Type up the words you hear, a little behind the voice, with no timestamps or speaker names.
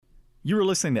You are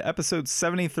listening to episode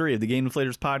 73 of the Game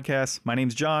Deflators podcast. My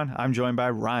name's John. I'm joined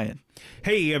by Ryan.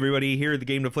 Hey everybody, here at the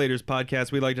Game Deflators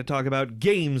podcast, we like to talk about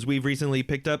games we've recently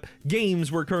picked up,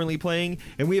 games we're currently playing,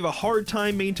 and we have a hard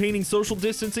time maintaining social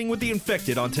distancing with the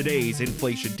infected on today's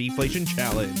Inflation Deflation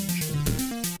Challenge.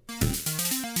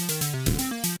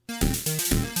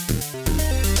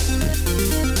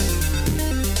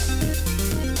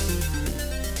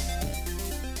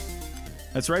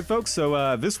 That's right, folks.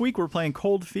 So this week we're playing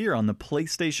Cold Fear on the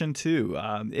PlayStation 2.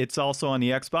 It's also on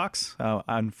the Xbox.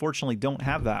 I unfortunately don't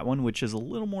have that one, which is a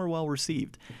little more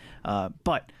well-received.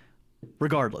 But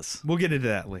regardless. We'll get into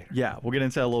that later. Yeah, we'll get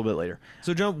into that a little bit later.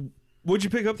 So, John, what'd you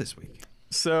pick up this week?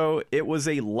 So it was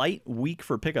a light week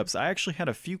for pickups. I actually had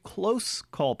a few close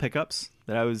call pickups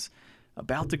that I was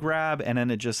about to grab, and then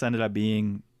it just ended up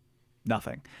being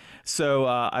nothing. So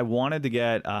I wanted to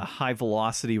get high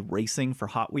velocity racing for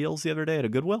Hot Wheels the other day at a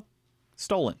Goodwill.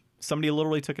 Stolen. Somebody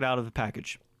literally took it out of the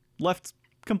package. Left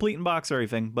complete in box or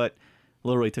everything, but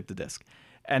literally took the disc.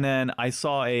 And then I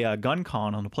saw a gun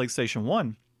con on the PlayStation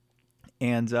 1.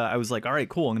 And I was like, all right,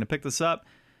 cool. I'm going to pick this up.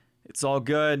 It's all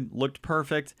good. Looked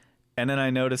perfect. And then I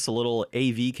noticed a little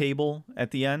AV cable at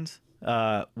the end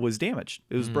was damaged.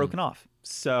 It was broken off.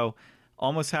 So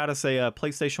almost had us a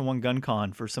PlayStation 1 gun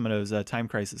con for some of those Time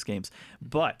Crisis games.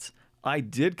 But I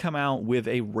did come out with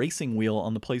a racing wheel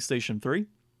on the PlayStation 3.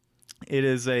 It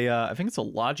is I think it's a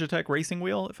Logitech racing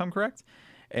wheel, if I'm correct.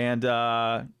 And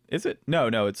is it? No,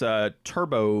 it's a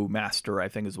Turbo Master, I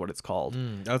think is what it's called.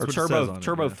 That's or what Turbo, it says on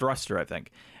Turbo it, yeah. Thruster, I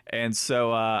think. And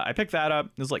so I picked that up.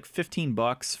 It was like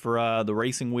 $15 for the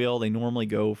racing wheel. They normally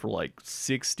go for like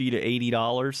 $60 to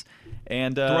 $80.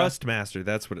 And Thrustmaster,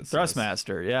 that's what it says.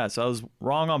 Thrustmaster, yeah. So I was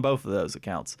wrong on both of those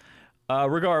accounts.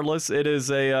 Regardless, it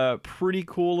is a pretty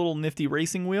cool little nifty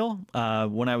racing wheel.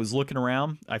 When I was looking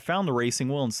around, I found the racing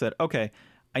wheel and said, okay,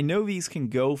 I know these can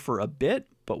go for a bit,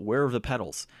 but where are the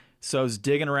pedals? So I was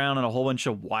digging around in a whole bunch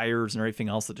of wires and everything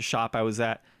else at the shop I was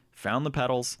at, found the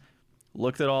pedals,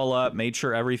 looked it all up, made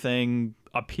sure everything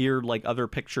appeared like other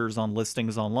pictures on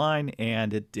listings online,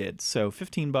 and it did. So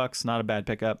 $15, not a bad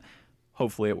pickup.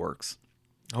 Hopefully it works.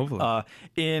 Hopefully.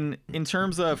 In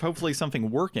terms of hopefully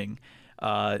something working,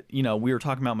 we were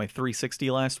talking about my 360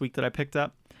 last week that I picked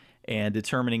up and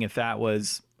determining if that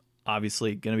was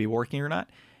obviously going to be working or not.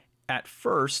 At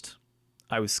first,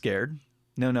 I was scared.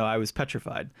 No, I was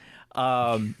petrified.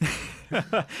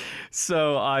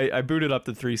 So I booted up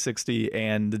the 360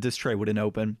 and the disc tray wouldn't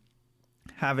open.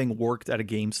 Having worked at a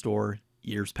game store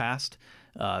years past,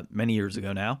 many years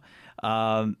ago now,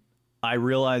 I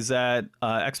realized that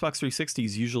Xbox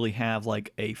 360s usually have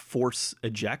like a force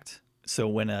eject. So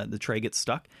when the tray gets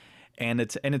stuck, and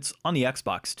it's on the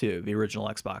Xbox too, the original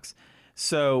Xbox.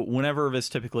 So whenever this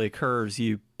typically occurs,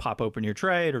 you pop open your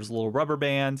tray, there's a little rubber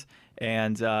band,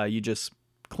 and you just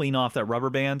clean off that rubber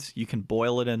band. You can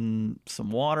boil it in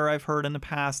some water, I've heard in the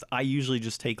past. I usually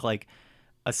just take like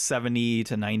a 70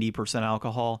 to 90%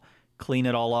 alcohol, clean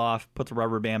it all off, put the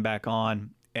rubber band back on,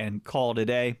 and call it a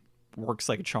day. Works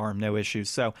like a charm, no issues.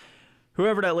 So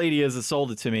whoever that lady is that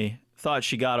sold it to me thought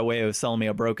she got away with selling me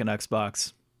a broken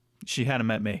Xbox. She hadn't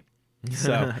met me.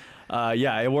 So,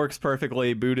 it works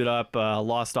perfectly. Booted up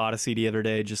Lost Odyssey the other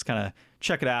day. Just kind of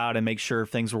check it out and make sure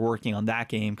things were working on that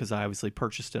game because I obviously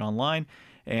purchased it online,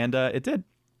 and it did.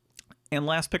 And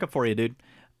last pickup for you, dude.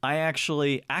 I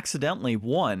actually accidentally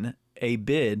won a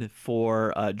bid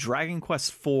for Dragon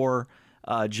Quest IV,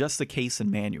 just the case and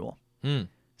manual.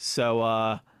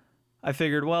 So I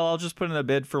figured, well, I'll just put in a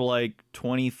bid for like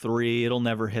 23. It'll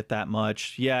never hit that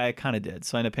much. Yeah, it kind of did.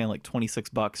 So I ended up paying like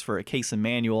 $26 for a case and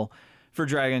manual for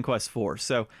Dragon Quest IV.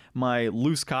 So my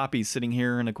loose copy sitting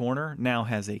here in a corner now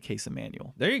has a case and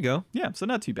manual. There you go. Yeah, so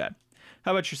not too bad.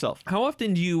 How about yourself? How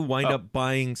often do you wind up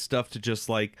buying stuff to just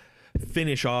like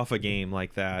finish off a game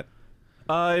like that?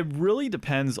 It really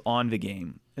depends on the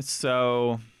game.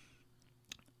 So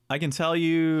I can tell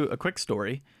you a quick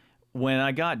story. When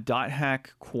I got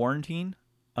 .hack Quarantine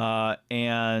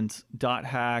and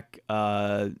 .hack...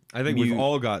 I think we've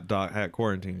all got .hack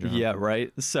Quarantine, John. Yeah,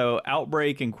 right? So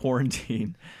Outbreak and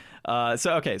Quarantine.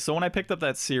 So when I picked up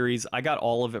that series, I got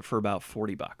all of it for about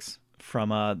 $40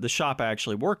 from the shop I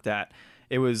actually worked at.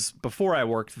 It was before I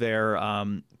worked there.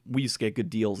 We used to get good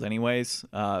deals anyways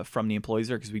from the employees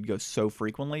there because we'd go so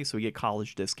frequently. So we get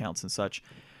college discounts and such.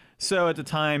 So at the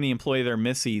time, the employee there,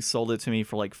 Missy, sold it to me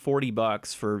for like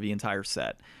 $40 for the entire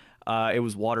set. It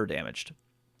was water damaged.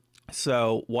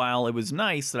 So while it was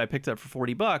nice that I picked it up for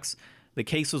 $40, the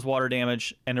case was water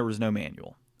damaged and there was no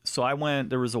manual. So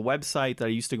there was a website that I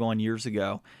used to go on years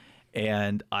ago,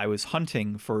 and I was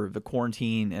hunting for the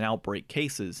Quarantine and Outbreak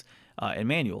cases and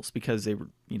manuals because they were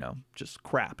just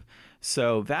crap.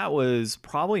 So that was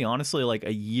probably honestly like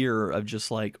a year of just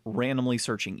like randomly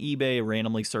searching eBay,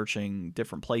 randomly searching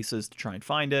different places to try and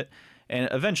find it. And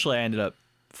eventually I ended up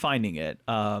finding it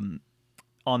on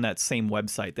that same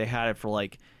website. They had it for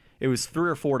like, it was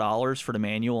 $3 or $4 for the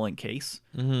manual and case,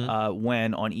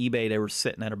 when on eBay they were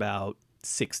sitting at about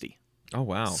 60. Oh,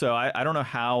 wow. So I don't know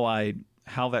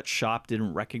how that shop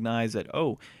didn't recognize that,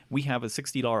 oh, we have a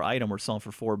 $60 item we're selling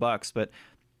for $4, but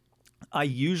I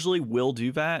usually will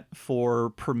do that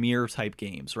for premier type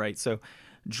games, right? So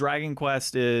Dragon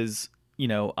Quest is,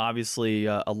 obviously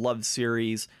a loved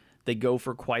series. They go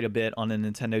for quite a bit on the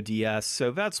Nintendo DS. So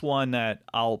that's one that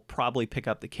I'll probably pick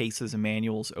up the cases and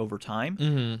manuals over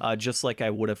time, just like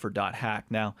I would have for .hack.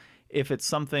 Now, if it's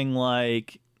something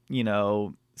like,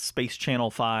 Space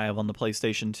Channel 5 on the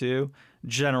PlayStation 2,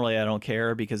 generally I don't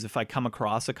care, because if I come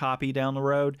across a copy down the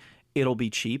road, it'll be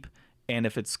cheap. And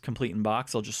if it's complete in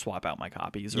box, I'll just swap out my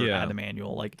copies or add the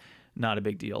manual. Like, not a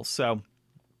big deal. So,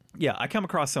 yeah, I come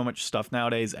across so much stuff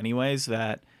nowadays anyways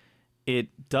that it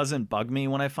doesn't bug me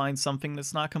when I find something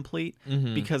that's not complete,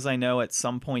 because I know at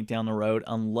some point down the road,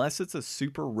 unless it's a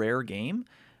super rare game,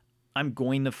 I'm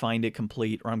going to find it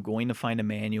complete, or I'm going to find a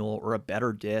manual or a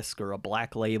better disc or a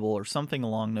black label or something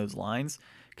along those lines,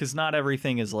 because not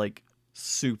everything is like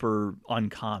super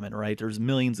uncommon, right? There's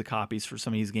millions of copies for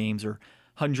some of these games, or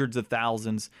hundreds of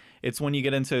thousands. It's when you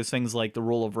get into those things like the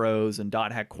Rule of Rose and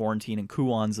 .hack Quarantine and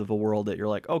Kuons of a world that you're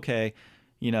like, okay,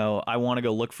 I want to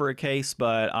go look for a case,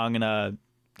 but I'm going to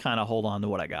kind of hold on to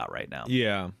what I got right now.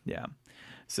 Yeah. Yeah.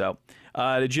 So,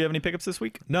 did you have any pickups this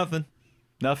week? Nothing.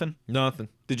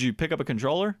 Did you pick up a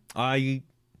controller? Did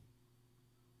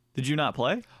you not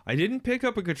play? I didn't pick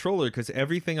up a controller because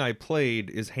everything I played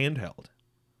is handheld.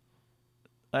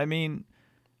 I mean,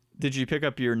 did you pick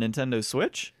up your Nintendo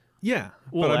Switch? Yeah.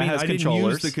 Well, but I didn't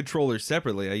use the controller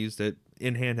separately. I used it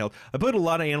in handheld. I played a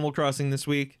lot of Animal Crossing this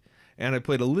week, and I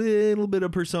played a little bit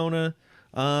of Persona.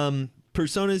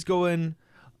 Persona's going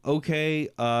okay.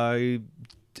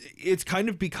 It's kind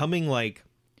of becoming like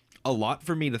a lot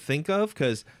for me to think of,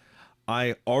 because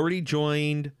I already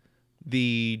joined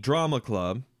the drama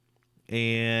club,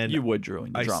 and you would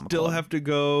join the drama club. I still have to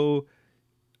go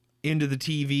into the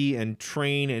TV and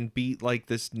train and beat like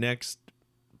this next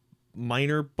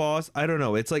minor boss. I don't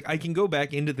know. It's like I can go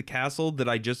back into the castle that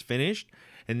I just finished,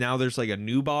 and now there's like a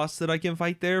new boss that I can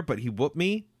fight there, but he whooped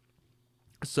me.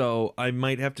 So I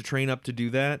might have to train up to do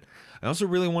that. I also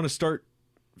really want to start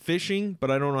fishing,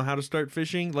 but I don't know how to start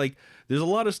fishing. Like, there's a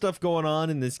lot of stuff going on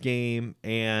in this game,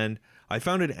 and I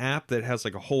found an app that has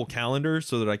like a whole calendar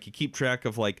so that I could keep track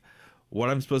of like what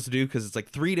I'm supposed to do, because it's like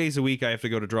 3 days a week I have to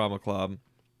go to drama club,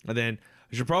 and then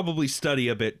I should probably study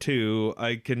a bit too.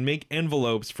 I can make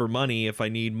envelopes for money if I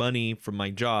need money from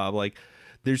my job. Like,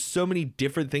 there's so many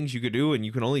different things you could do, and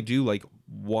you can only do like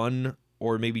one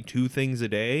or maybe two things a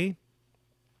day.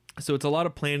 So it's a lot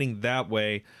of planning that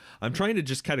way. I'm trying to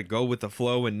just kind of go with the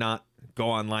flow and not go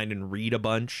online and read a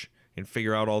bunch and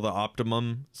figure out all the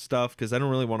optimum stuff, because I don't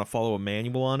really want to follow a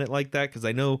manual on it like that, because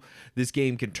I know this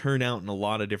game can turn out in a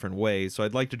lot of different ways. So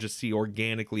I'd like to just see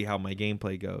organically how my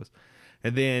gameplay goes.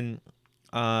 And then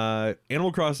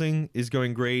Animal Crossing is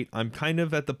going great. I'm kind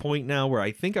of at the point now where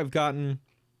I think I've gotten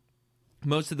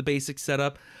most of the basics set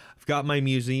up. I've got my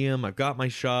museum, I've got my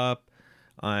shop,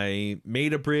 I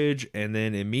made a bridge, and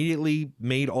then immediately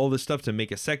made all the stuff to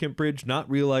make a second bridge, not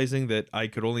realizing that I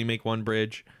could only make one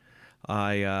bridge.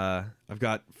 I've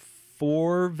got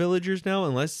 4 villagers now,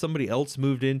 unless somebody else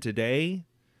moved in today.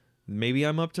 Maybe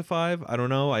I'm up to 5. I don't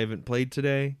know. I haven't played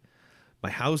today. My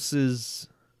house is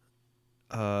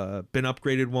been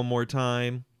upgraded one more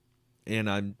time, and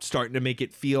I'm starting to make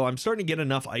it feel, I'm starting to get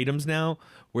enough items now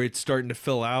where it's starting to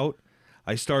fill out.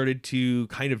 I started to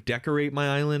kind of decorate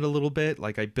my island a little bit.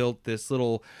 Like, I built this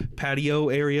little patio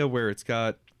area where it's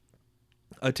got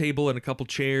a table and a couple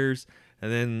chairs,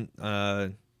 and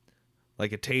then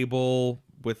like a table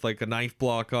with like a knife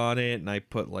block on it, and I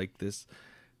put like this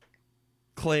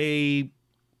clay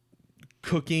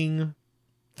cooking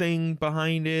thing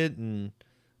behind it, and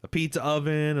a pizza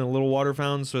oven and a little water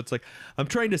fountain. So it's like I'm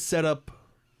trying to set up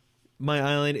my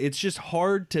island. It's just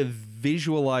hard to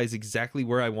visualize exactly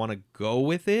where I want to go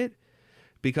with it,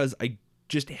 because I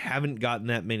just haven't gotten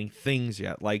that many things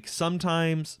yet. Like,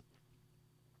 sometimes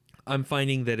I'm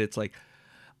finding that it's like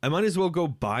I might as well go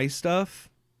buy stuff,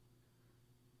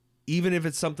 even if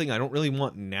it's something I don't really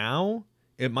want now.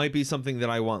 It might be something that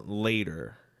I want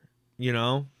later,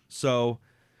 So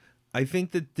I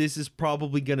think that this is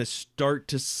probably going to start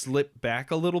to slip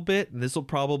back a little bit, and this will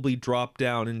probably drop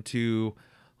down into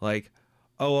like,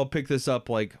 oh, I'll pick this up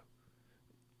like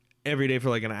every day for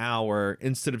like an hour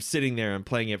instead of sitting there and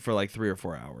playing it for like 3 or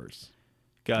 4 hours.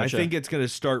 Gotcha. I think it's going to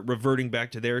start reverting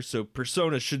back to there, so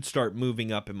Persona should start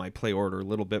moving up in my play order a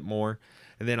little bit more.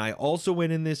 And then I also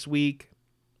went in this week.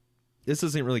 This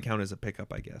doesn't really count as a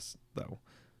pickup, I guess, though,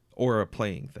 or a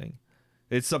playing thing.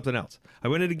 It's something else. I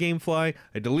went into GameFly,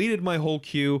 I deleted my whole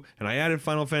queue, and I added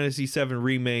Final Fantasy VII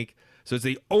Remake. So it's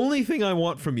the only thing I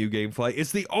want from you, GameFly.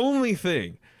 It's the only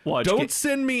thing. Don't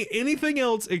send me anything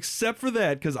else except for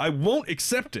that, because I won't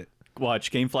accept it.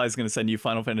 Watch, GameFly is going to send you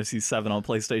Final Fantasy VII on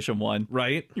PlayStation 1.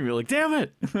 Right? You're like, damn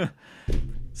it.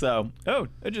 So,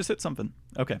 I just hit something.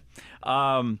 Okay.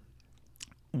 You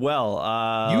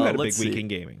had a big week in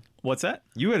gaming. What's that?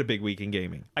 You had a big week in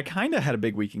gaming. I kind of had a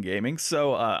big week in gaming.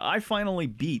 So I finally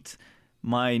beat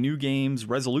my new games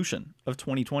resolution of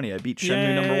 2020. I beat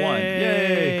Shenmue number 1.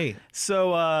 Yay!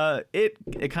 So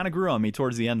it kind of grew on me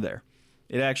towards the end there.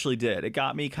 It actually did. It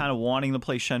got me kind of wanting to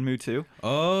play Shenmue 2.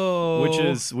 Oh,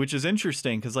 which is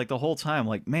interesting because like the whole time,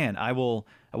 like, man, I will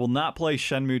not play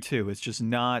Shenmue 2. It's just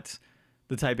not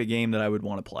the type of game that I would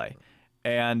want to play.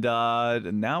 And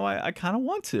now I kind of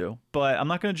want to, but I'm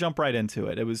not going to jump right into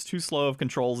it. It was too slow of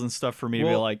controls and stuff for me to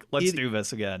be like, let's do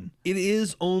this again. It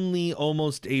is only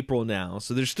almost April now,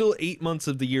 so there's still 8 months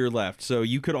of the year left. So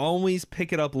you could always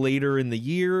pick it up later in the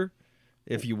year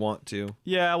if you want to.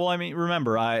 Yeah, well, I mean,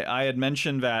 remember, I had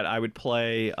mentioned that I would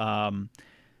play all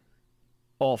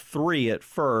 3 at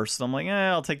first. I'm like,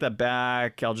 I'll take that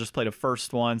back. I'll just play the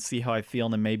first one, see how I feel,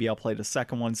 and then maybe I'll play the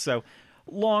second one. So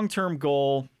long-term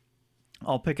goal,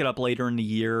 I'll pick it up later in the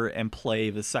year and play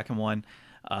the second one,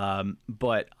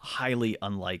 but highly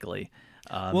unlikely.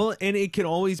 Well, and it can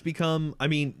always become, I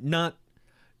mean, not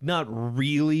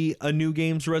really a new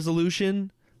game's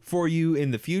resolution for you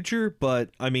in the future, but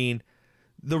I mean,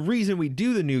 the reason we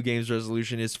do the new games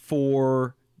resolution is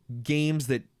for games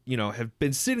that, you know, have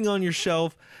been sitting on your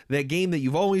shelf, that game that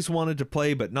you've always wanted to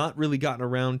play but not really gotten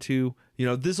around to. You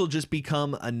know, this will just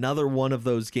become another one of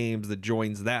those games that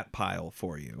joins that pile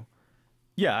for you.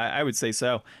 Yeah, I would say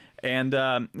so. And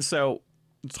so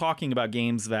talking about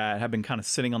games that have been kind of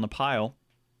sitting on the pile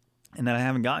and that I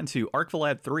haven't gotten to,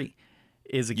 Arcvalad 3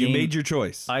 is a game. You made your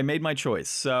choice. I made my choice.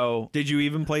 So did you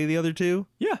even play the other 2?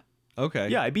 Yeah. Okay.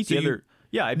 Yeah, I beat the other.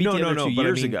 Yeah, I beat the other 2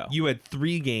 years ago. You had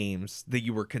 3 games that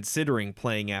you were considering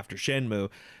playing after Shenmue,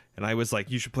 and I was like,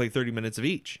 you should play 30 minutes of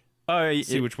each.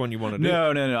 See which one you want to do.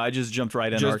 No. I just jumped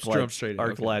right in. Jumped straight in.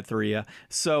 Arcvalad 3, yeah.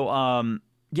 So,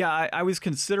 yeah, I was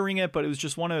considering it, but it was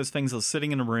just one of those things. I was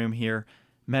sitting in a room here,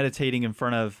 meditating in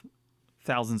front of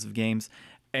thousands of games,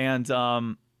 and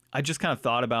I just kind of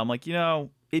thought about, I'm like, you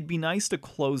know, it'd be nice to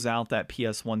close out that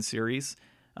PS1 series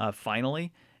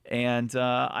finally. And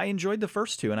I enjoyed the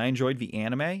first 2, and I enjoyed the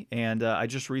anime, and I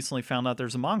just recently found out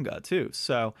there's a manga too.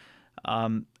 So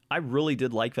I really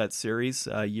did like that series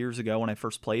years ago when I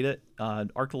first played it.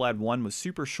 Arcalad 1 was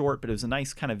super short, but it was a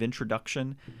nice kind of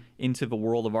introduction into the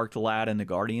world of Arcalad and the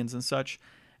Guardians and such.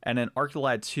 And then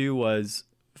Arcalad 2 was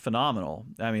phenomenal.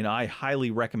 I mean, I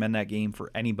highly recommend that game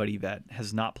for anybody that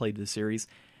has not played the series.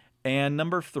 And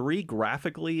number 3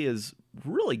 graphically is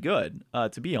really good,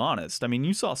 to be honest. I mean,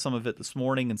 you saw some of it this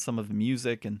morning and some of the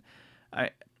music, and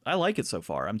I like it so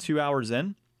far. I'm 2 hours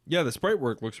in. Yeah, the sprite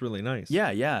work looks really nice.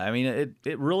 Yeah. I mean,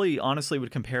 it really honestly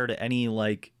would compare to any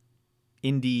like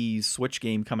indie Switch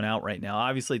game coming out right now.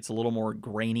 Obviously, it's a little more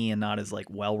grainy and not as like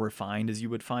well refined as you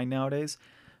would find nowadays.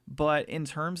 But in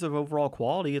terms of overall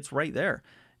quality, it's right there.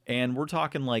 And we're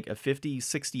talking like a 50,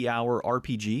 60 hour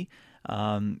RPG.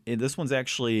 This one's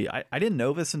actually, I didn't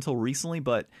know this until recently,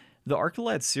 but the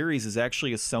Arcalad series is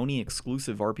actually a Sony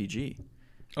exclusive RPG.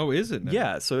 Oh, is it now?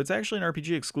 Yeah, so it's actually an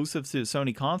RPG exclusive to the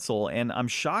Sony console, and I'm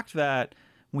shocked that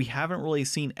we haven't really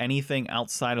seen anything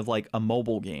outside of like a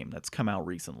mobile game that's come out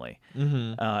recently.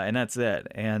 And that's it.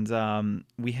 And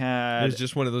we had... It's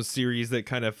just one of those series that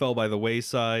kind of fell by the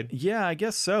wayside. Yeah, I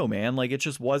guess so, man. Like, it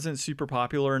just wasn't super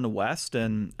popular in the West,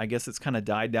 and I guess it's kind of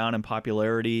died down in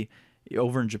popularity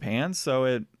over in Japan,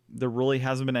 so there really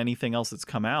hasn't been anything else that's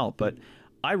come out. But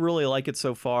I really like it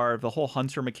so far. The whole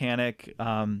hunter mechanic...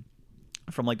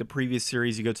 from like the previous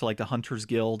series, you go to like the Hunters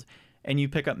Guild and you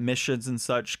pick up missions and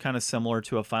such, kind of similar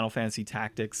to a Final Fantasy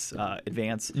Tactics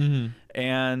Advance.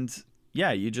 And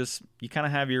yeah, you kind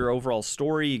of have your overall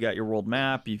story. You got your world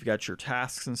map, you've got your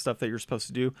tasks and stuff that you're supposed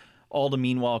to do, all the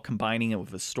meanwhile combining it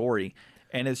with a story.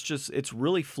 And it's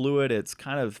really fluid. It's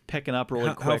kind of picking up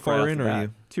really quick. How far in are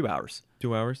you? 2 hours.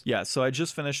 2 hours? Yeah, so I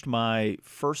just finished my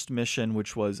first mission,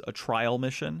 which was a trial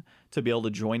mission to be able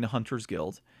to join the Hunters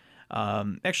Guild.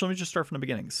 Actually, let me just start from the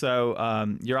beginning.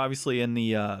 So you're obviously in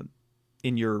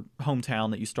your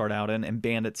hometown that you start out in, and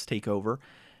bandits take over.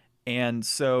 And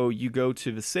so you go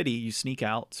to the city, you sneak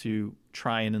out to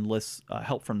try and enlist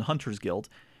help from the Hunters Guild.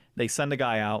 They send a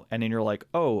guy out, and then you're like,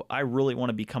 oh, I really want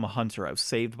to become a hunter. I was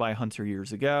saved by a hunter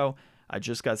years ago. I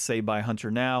just got saved by a hunter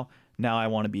now. Now I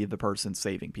want to be the person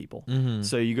saving people.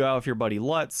 So you go out with your buddy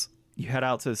Lutz, you head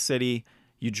out to the city,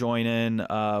 you join in,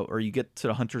 or you get to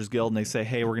the Hunters Guild, and they say,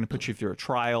 hey, we're going to put you through a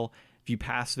trial. If you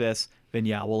pass this, then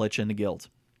yeah, we'll let you in the guild.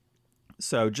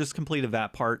 So just completed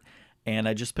that part, and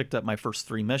I just picked up my first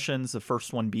 3 missions. The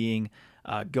first one being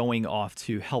going off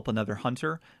to help another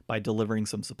hunter by delivering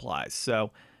some supplies.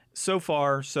 So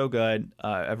far, so good.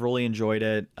 I've really enjoyed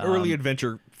it. Early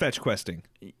adventure fetch questing.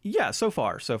 Yeah, so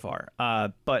far.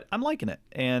 But I'm liking it,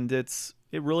 and it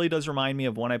really does remind me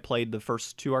of when I played the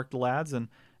first 2 Arc the Lads, and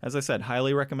as I said,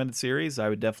 highly recommended series. I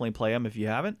would definitely play them if you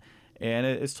haven't, and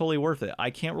it's totally worth it.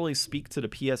 I can't really speak to the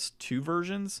PS2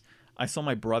 versions. I saw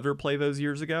my brother play those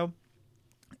years ago,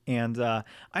 and I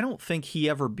don't think he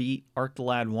ever beat Arc the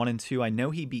Lad 1 and 2. I know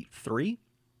he beat 3,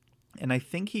 and I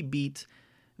think he beat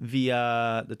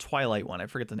the Twilight one. I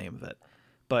forget the name of it,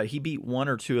 but he beat 1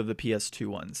 or 2 of the PS2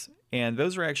 ones, and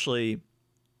those are actually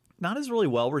not as really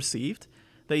well received.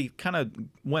 They kind of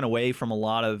went away from a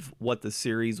lot of what the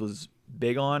series was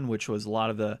big on, which was a lot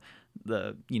of the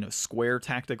square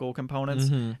tactical components,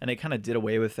 and they kind of did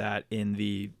away with that in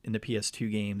the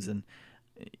PS2 games. And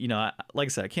like I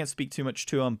said, I can't speak too much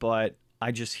to them, but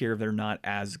I just hear they're not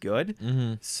as good.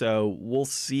 So we'll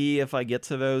see if I get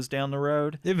to those down the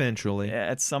road. Eventually.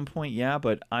 At some point, yeah,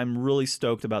 but I'm really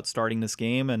stoked about starting this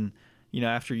game. And,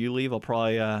 after you leave, I'll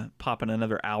probably pop in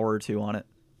another hour or 2 on it.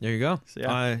 There you go. So,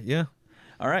 yeah. Yeah.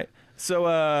 All right.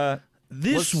 So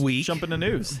this week, jump into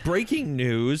news. Breaking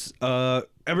news.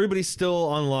 Everybody's still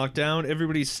on lockdown.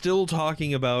 Everybody's still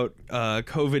talking about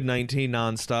COVID-19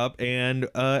 nonstop. And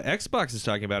Xbox is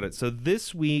talking about it. So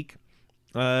this week,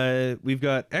 we've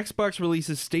got Xbox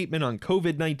releases statement on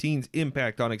COVID-19's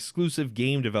impact on exclusive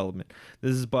game development.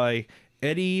 This is by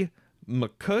Eddie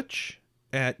McCutch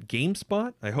at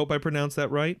GameSpot. I hope I pronounced that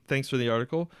right. Thanks for the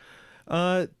article.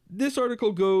 This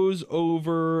article goes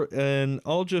over, and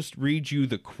I'll just read you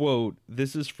the quote.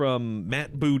 This is from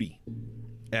Matt Booty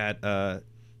at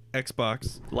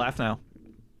Xbox. Laugh now.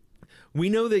 We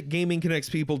know that gaming connects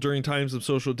people during times of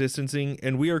social distancing,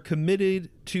 and we are committed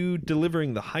to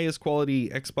delivering the highest quality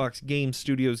Xbox Game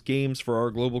Studios games for our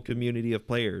global community of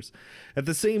players. At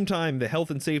the same time, the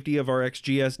health and safety of our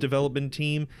XGS development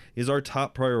team is our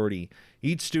top priority.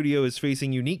 Each studio is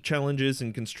facing unique challenges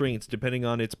and constraints depending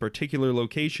on its particular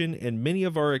location, and many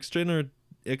of our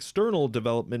external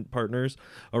development partners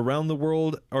around the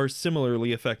world are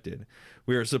similarly affected.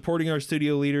 We are supporting our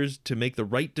studio leaders to make the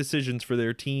right decisions for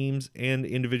their teams and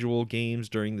individual games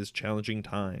during this challenging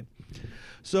time.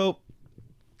 So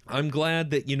I'm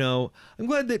glad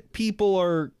that people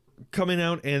are coming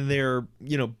out and they're,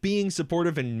 being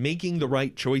supportive and making the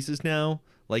right choices now.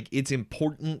 Like, it's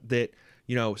important that,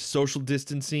 social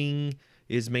distancing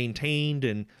is maintained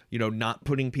and, not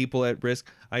putting people at risk.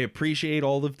 I appreciate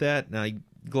all of that, and I'm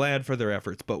glad for their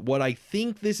efforts. But what I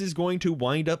think this is going to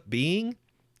wind up being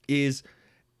is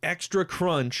extra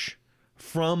crunch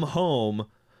from home,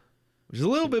 which is a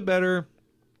little bit better,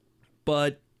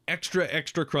 but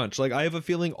extra crunch. Like, I have a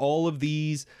feeling all of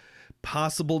these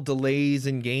possible delays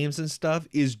in games and stuff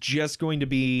is just going to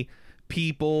be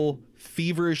people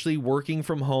feverishly working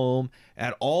from home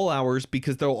at all hours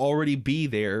because they'll already be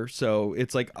there. So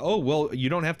it's like, oh, well, you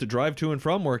don't have to drive to and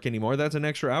from work anymore. That's an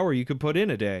extra hour you could put in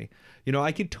a day.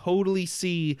 I could totally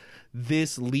see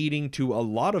this leading to a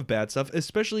lot of bad stuff,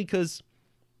 especially because,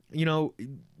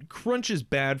 crunch is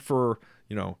bad for,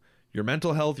 your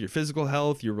mental health, your physical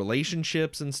health, your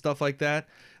relationships and stuff like that.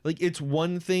 Like, it's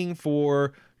one thing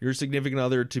for your significant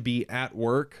other to be at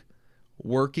work,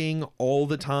 working all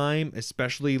the time,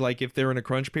 especially like if they're in a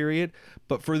crunch period,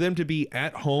 but for them to be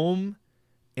at home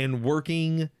and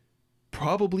working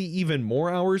probably even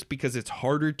more hours because it's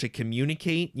harder to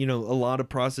communicate. A lot of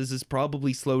processes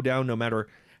probably slow down no matter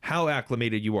how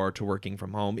acclimated you are to working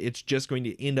from home. It's just going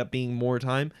to end up being more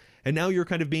time. And now you're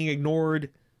kind of being ignored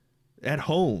at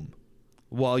home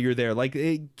while you're there. Like,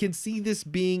 I can see this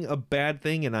being a bad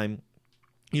thing. And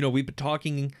we've been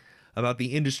talking about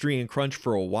the industry and crunch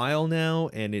for a while now,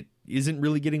 and it isn't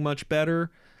really getting much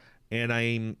better. And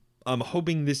I'm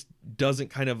hoping this doesn't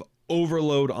kind of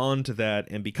overload onto that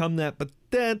and become that, but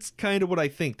that's kind of what I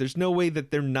think. There's no way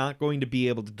that they're not going to be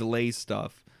able to delay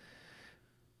stuff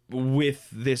with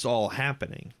this all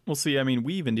happening. Well, see, I mean,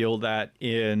 we even deal with that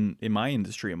in my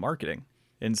industry of marketing.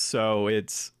 And so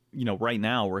it's, right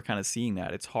now we're kind of seeing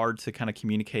that. It's hard to kind of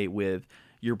communicate with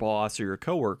your boss or your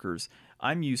coworkers.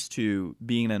 I'm used to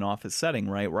being in an office setting,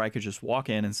 right, where I could just walk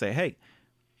in and say, hey,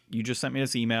 you just sent me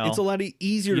this email. It's a lot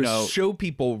easier to show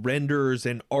people renders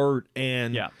and art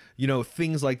and,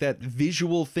 things like that,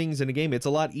 visual things in a game. It's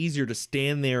a lot easier to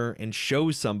stand there and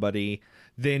show somebody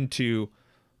than to,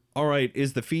 all right,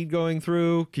 is the feed going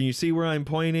through? Can you see where I'm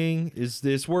pointing? Is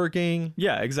this working?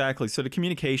 Yeah, exactly. So the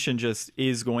communication just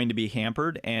is going to be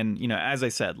hampered. And, as I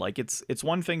said, like it's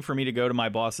one thing for me to go to my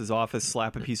boss's office,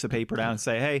 slap a piece of paper down and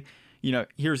say, hey,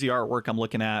 here's the artwork I'm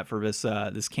looking at for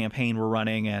this campaign we're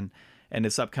running and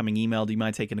this upcoming email. Do you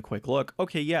mind taking a quick look?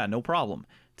 Okay, yeah, no problem.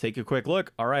 Take a quick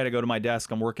look. All right, I go to my desk,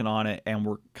 I'm working on it, and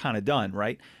we're kind of done,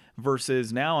 right?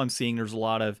 Versus now I'm seeing there's a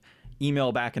lot of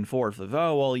email back and forth of,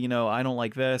 oh, well, I don't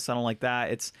like this, I don't like that.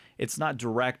 It's not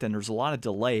direct, and there's a lot of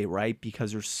delay, right?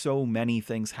 Because there's so many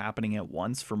things happening at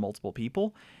once for multiple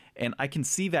people. And I can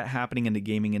see that happening in the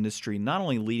gaming industry, not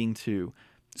only leading to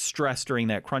stress during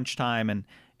that crunch time and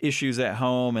issues at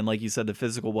home and, like you said, the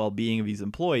physical well-being of these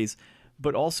employees,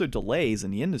 but also delays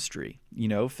in the industry.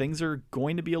 Things are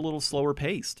going to be a little slower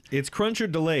paced. It's crunch or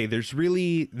delay. There's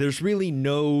really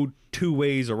no two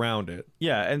ways around it.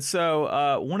 Yeah, and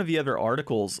so one of the other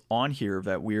articles on here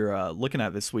that we're looking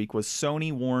at this week was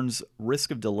Sony warns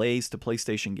risk of delays to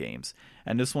PlayStation games.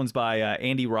 And this one's by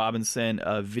Andy Robinson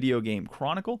of Video Game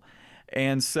Chronicle.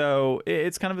 And so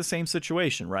it's kind of the same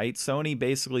situation, right? Sony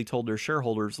basically told their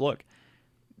shareholders, look,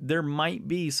 there might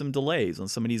be some delays on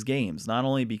some of these games, not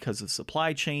only because of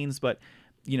supply chains, but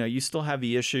you still have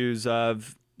the issues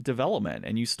of development,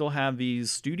 and you still have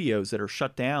these studios that are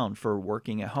shut down for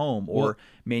working at home, or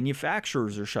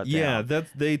manufacturers are shut down. Yeah,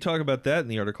 they talk about that in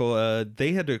the article.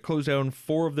 They had to close down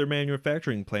 4 of their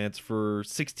manufacturing plants for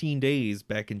 16 days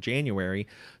back in January.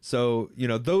 So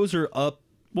those are up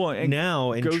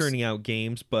now and churning out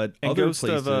games, but other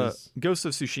places. Ghost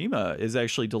of Tsushima is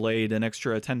actually delayed an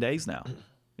extra 10 days now.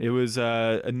 It was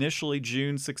initially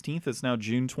June 16th. It's now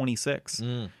June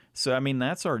 26th. So, I mean,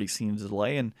 that's already seen a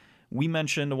delay. And we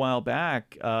mentioned a while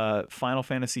back Final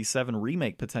Fantasy VII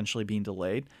Remake potentially being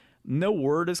delayed. No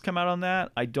word has come out on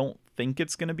that. I don't think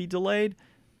it's going to be delayed,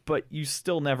 but you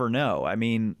still never know. I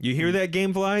mean... You hear that,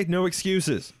 Gamefly? No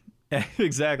excuses.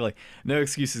 Exactly. No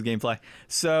excuses, Gamefly.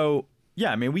 So...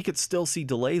 yeah, I mean, we could still see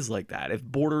delays like that. If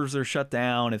borders are shut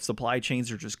down, if supply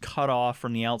chains are just cut off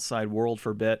from the outside world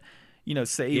for a bit,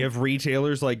 say if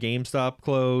retailers like GameStop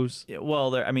close. Well,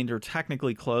 they're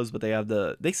technically closed, but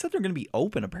they said they're going to be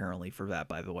open apparently for that,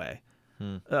 by the way.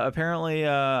 Apparently,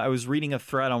 I was reading a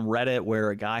thread on Reddit where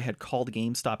a guy had called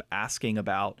GameStop asking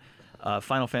about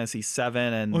Final Fantasy VII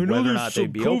and whether or not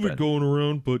they'd be open. I know there's some COVID going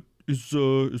around, but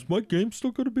is my game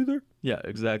still going to be there? Yeah,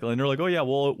 exactly. And they're like, oh yeah,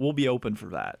 we'll be open for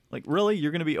that. Like, really?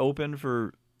 You're going to be open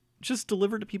for just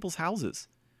deliver to people's houses?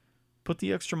 Put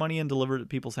the extra money and deliver to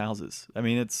people's houses. I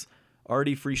mean, it's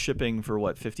already free shipping for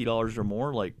what, $50 or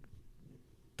more? Like,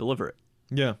 deliver it.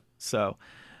 Yeah. So,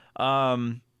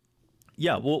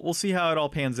 yeah, we'll see how it all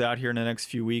pans out here in the next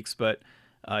few weeks. But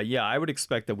yeah, I would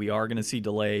expect that we are going to see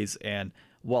delays. And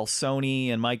while Sony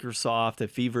and Microsoft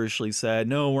have feverishly said,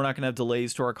 no, we're not going to have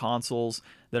delays to our consoles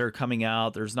that are coming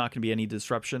out, there's not going to be any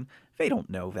disruption, they don't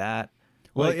know that.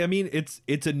 Well, I mean,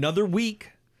 it's another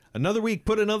week. Another week,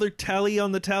 put another tally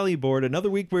on the tally board. Another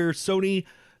week where Sony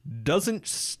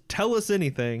doesn't tell us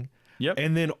anything. Yep.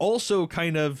 And then also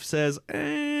kind of says,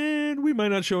 and we might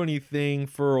not show anything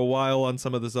for a while on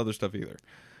some of this other stuff either.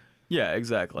 Yeah,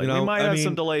 exactly. We might have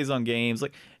some delays on games.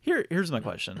 Like, here's my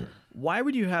question. Why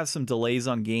would you have some delays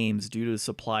on games due to the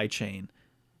supply chain,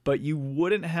 but you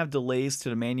wouldn't have delays to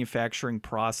the manufacturing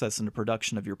process and the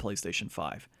production of your PlayStation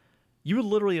 5? You would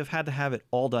literally have had to have it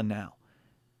all done now.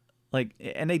 Like,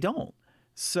 and they don't.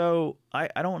 So I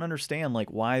don't understand, like,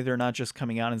 why they're not just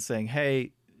coming out and saying,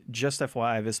 hey, just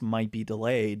FYI, this might be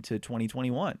delayed to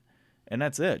 2021. And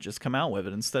that's it. Just come out with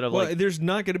it instead of there's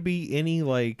not going to be any,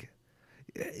 like...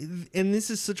 And this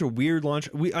is such a weird launch.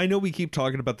 I know we keep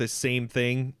talking about this same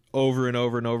thing over and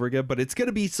over and over again, but it's going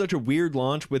to be such a weird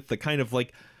launch with the kind of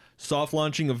like soft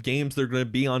launching of games that are going to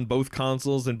be on both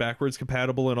consoles and backwards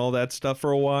compatible and all that stuff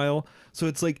for a while. So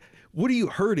it's like, what are you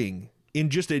hurting in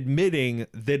just admitting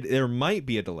that there might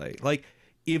be a delay? Like,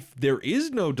 if there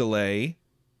is no delay,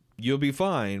 you'll be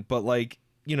fine. But like,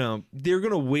 they're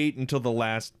going to wait until the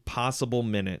last possible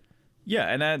minute. Yeah,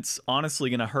 and that's honestly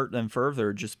going to hurt them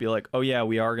further. Just be like, oh yeah,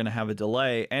 we are going to have a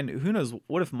delay. And who knows,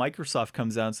 what if Microsoft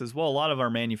comes out and says, well, a lot of our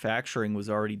manufacturing was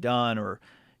already done, or,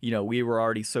 we were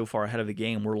already so far ahead of the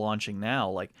game, we're launching now.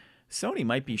 Like, Sony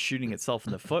might be shooting itself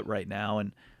in the foot right now.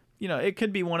 And, it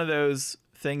could be one of those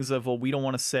things of, well, we don't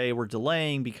want to say we're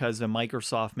delaying because then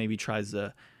Microsoft maybe tries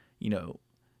to,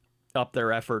 up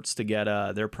their efforts to get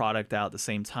their product out at the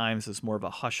same time. So it's more of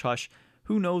a hush-hush.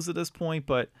 Who knows at this point,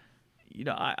 but...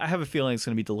 I have a feeling it's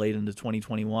going to be delayed into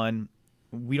 2021.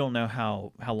 We don't know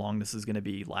how long this is going to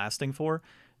be lasting for,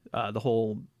 the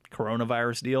whole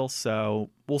coronavirus deal. So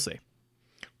we'll see.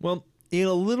 Well, in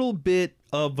a little bit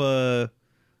of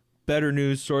better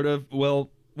news, sort of.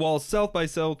 Well, while South by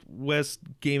Southwest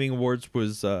Gaming Awards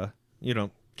was,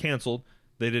 canceled,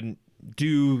 they didn't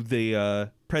do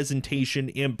the presentation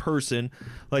in person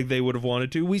like they would have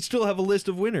wanted to. We still have a list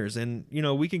of winners, and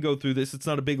we can go through this. It's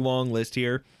not a big long list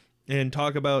here, and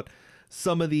talk about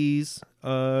some of these.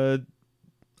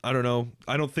 I don't know.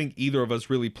 I don't think either of us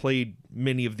really played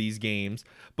many of these games,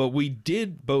 but we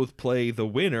did both play the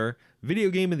winner,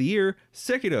 Video Game of the Year,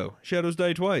 Sekiro: Shadows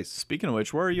Die Twice. Speaking of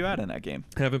which, where are you at in that game?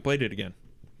 Haven't played it again.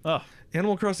 Oh,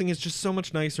 Animal Crossing is just so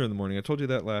much nicer in the morning. I told you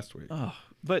that last week. Oh,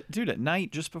 but dude, at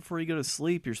night, just before you go to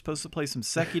sleep, you're supposed to play some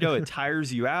Sekiro. It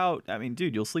tires you out. I mean,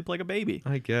 dude, you'll sleep like a baby.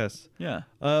 I guess. Yeah.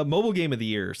 Mobile Game of the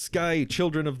Year, Sky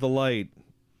Children of the Light.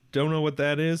 Don't know what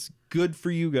that is. Good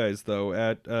for you guys, though,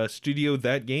 at Studio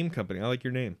That Game Company. I like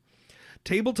your name.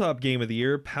 Tabletop Game of the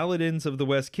Year, Paladins of the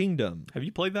West Kingdom. Have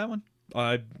you played that one?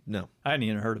 No. I hadn't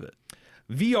even heard of it.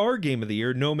 VR Game of the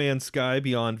Year, No Man's Sky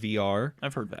Beyond VR.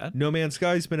 I've heard that. No Man's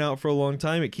Sky's been out for a long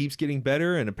time. It keeps getting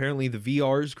better, and apparently the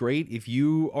VR is great. If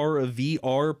you are a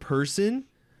VR person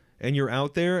and you're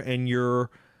out there and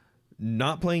you're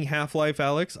not playing Half-Life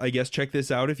Alyx, I guess check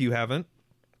this out if you haven't.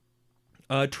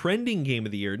 Trending Game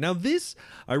of the Year. Now this,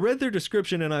 I read their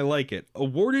description and I like it.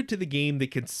 Awarded to the game that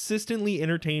consistently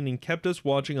entertained and kept us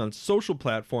watching on social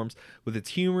platforms with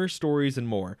its humor, stories, and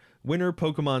more. Winner,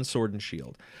 Pokemon Sword and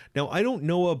Shield. Now I don't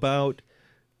know about,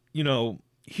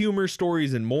 humor,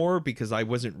 stories, and more because I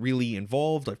wasn't really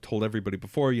involved. I've told everybody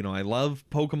before, I love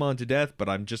Pokemon to death, but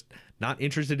I'm just not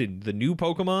interested in the new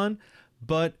Pokemon.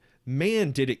 But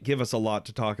man, did it give us a lot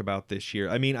to talk about this year.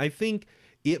 I mean, I think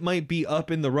it might be up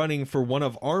in the running for one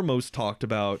of our most talked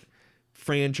about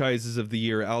franchises of the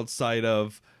year outside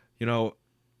of,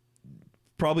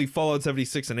 probably Fallout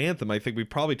 76 and Anthem. I think we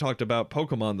probably talked about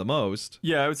Pokemon the most.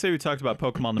 Yeah, I would say we talked about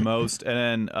Pokemon the most,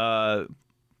 and then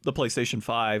the PlayStation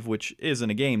 5, which isn't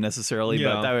a game necessarily,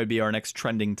 but that would be our next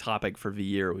trending topic for the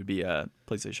year, would be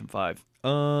PlayStation 5.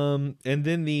 And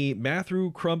then the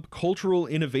Matthew Crump Cultural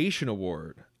Innovation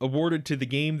Award, awarded to the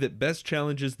game that best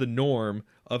challenges the norm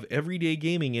of everyday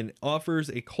gaming and offers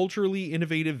a culturally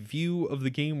innovative view of the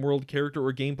game world, character,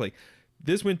 or gameplay.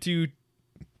 This went to,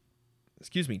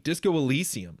 Disco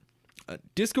Elysium.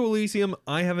 Disco Elysium,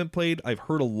 I haven't played. I've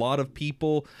heard a lot of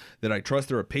people that I trust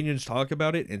their opinions talk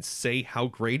about it and say how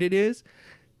great it is.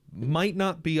 Might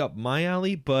not be up my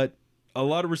alley, but a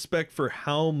lot of respect for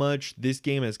how much this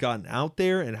game has gotten out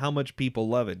there and how much people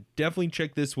love it. Definitely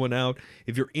check this one out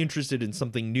if you're interested in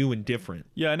something new and different.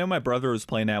 Yeah, I know my brother was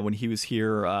playing that when he was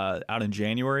here out in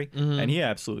January, and he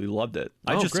absolutely loved it.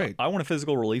 Great. I want a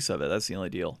physical release of it. That's the only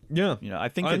deal. Yeah. I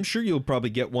think I'm sure you'll probably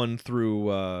get one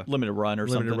through Limited Run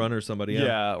or somebody.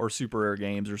 Yeah, or Super Rare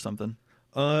Games or something.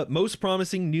 Most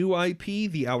promising new IP,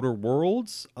 The Outer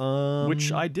Worlds.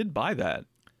 Which I did buy that.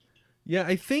 Yeah,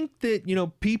 I think that,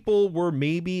 people were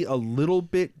maybe a little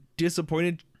bit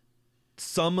disappointed,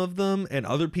 some of them, and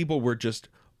other people were just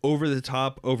over the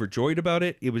top, overjoyed about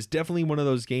it. It was definitely one of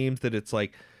those games that it's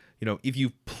like, if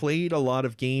you've played a lot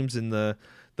of games in the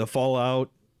Fallout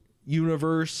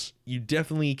universe, you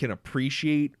definitely can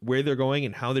appreciate where they're going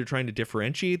and how they're trying to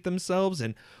differentiate themselves.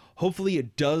 And hopefully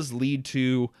it does lead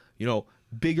to,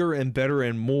 bigger and better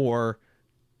and more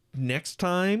next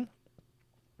time,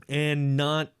 and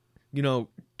not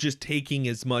just taking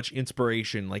as much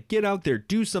inspiration. Like, get out there,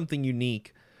 do something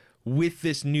unique with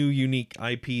this new unique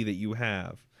IP that you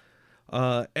have.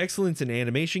 Excellence in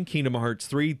animation, Kingdom Hearts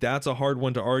 3. That's a hard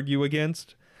one to argue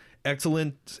against.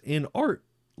 Excellence in art,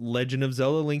 Legend of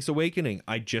Zelda Link's Awakening.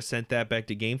 I just sent that back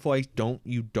to Gamefly.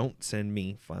 Don't send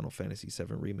me Final Fantasy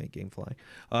VII Remake Gamefly.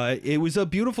 It was a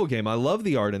beautiful game. I love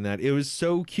the art in that. It was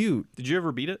so cute. Did you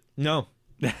ever beat it? No.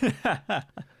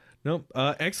 Nope.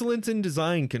 Excellence in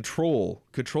design, Control.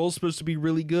 Control's supposed to be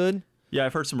really good. Yeah,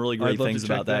 I've heard some really great things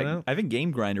about that. I think Game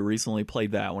Grinder recently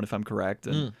played that one, if I'm correct.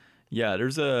 And yeah,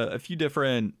 there's a few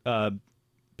different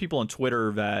people on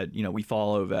Twitter that we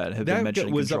follow that have been mentioning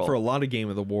That was Control. Up for a lot of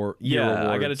Game of the Year Yeah, awards.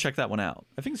 I got to check that one out.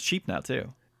 I think it's cheap now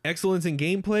too. Excellence in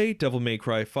gameplay, Devil May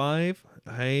Cry 5.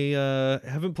 I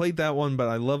haven't played that one, but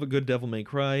I love a good Devil May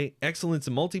Cry. Excellence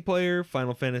in multiplayer,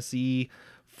 Final Fantasy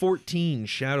 14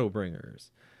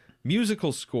 Shadowbringers.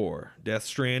 Musical score, Death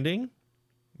Stranding.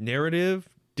 Narrative,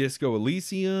 Disco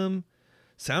Elysium.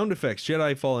 Sound effects,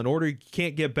 Jedi Fallen Order. You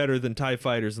can't get better than TIE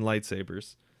fighters and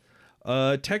lightsabers.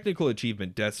 Technical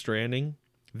achievement, Death Stranding.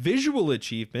 Visual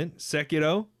achievement,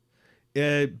 Sekiro.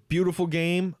 Beautiful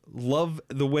game. Love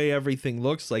the way everything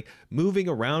looks. Like moving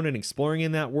around and exploring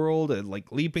in that world and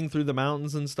like leaping through the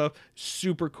mountains and stuff.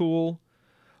 Super cool.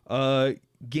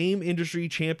 Game industry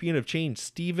champion of change,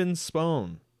 Steven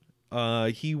Spohn.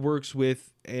 He works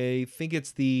with I think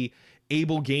it's the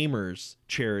Able Gamers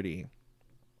charity.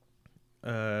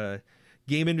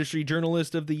 Game industry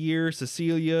journalist of the year,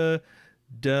 Cecilia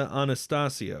De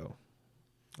Anastasio.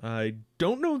 I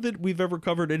don't know that we've ever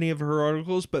covered any of her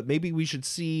articles, but maybe we should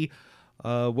see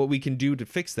what we can do to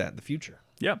fix that in the future.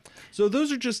 Yeah. So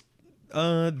those are just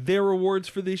their awards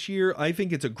for this year. I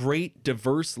think it's a great,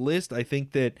 diverse list. I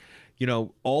think that,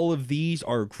 all of these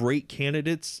are great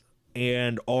candidates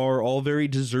and are all very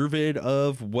deserved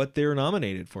of what they're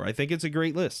nominated for. I think it's a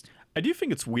great list. I do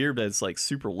think it's weird that it's like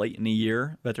super late in the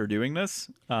year that they're doing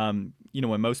this. When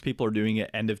most people are doing it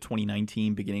end of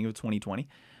 2019, beginning of 2020.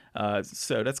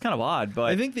 So that's kind of odd, but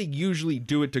I think they usually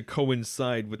do it to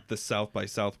coincide with the South by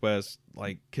Southwest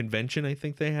convention. I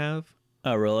think they have.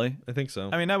 Oh, really? I think so.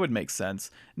 I mean, that would make sense.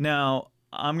 Now,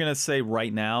 I'm gonna say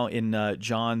right now in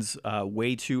John's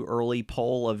way too early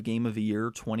poll of Game of the Year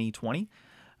 2020,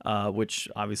 which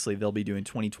obviously they'll be doing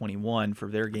 2021 for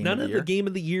their Game of the Year. None of the Game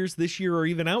of the Years this year are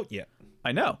even out yet.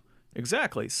 I know,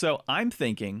 exactly. So I'm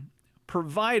thinking,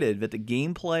 provided that the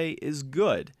gameplay is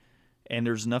good. And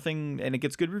there's nothing, and it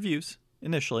gets good reviews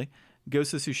initially,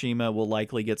 Ghost of Tsushima will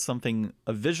likely get something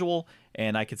a visual,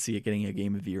 and I could see it getting a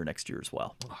Game of the Year next year as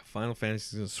well. Final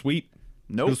Fantasy's gonna sweep.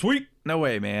 Nope. Sweep. No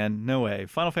way, man. No way.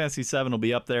 Final Fantasy VII will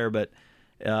be up there, but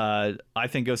I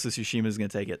think Ghost of Tsushima is going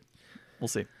to take it. We'll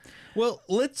see. Well,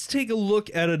 let's take a look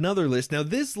at another list. Now,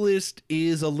 this list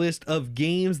is a list of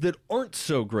games that aren't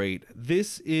so great.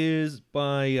 This is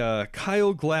by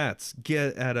Kyle Glatz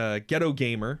at Ghetto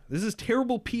Gamer. This is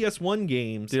terrible PS1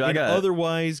 games and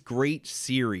otherwise great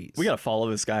series. We got to follow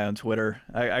this guy on Twitter.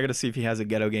 I got to see if he has a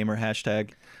Ghetto Gamer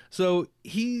hashtag. So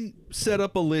he set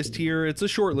up a list here. It's a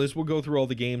short list. We'll go through all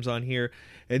the games on here.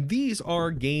 And these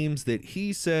are games that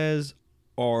he says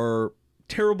are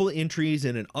terrible entries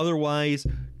in an otherwise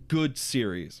good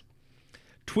series.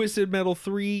 Twisted Metal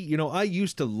 3, I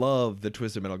used to love the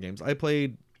Twisted Metal games. I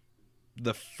played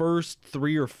the first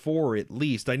 3 or 4 at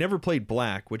least. I never played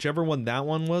Black. Whichever one that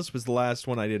one was the last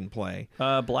one I didn't play.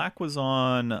 Black was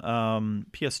on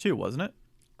PS2, wasn't it?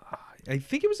 I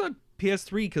think it was on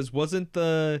PS3 because wasn't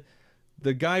the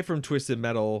guy from Twisted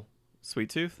Metal...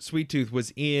 Sweet Tooth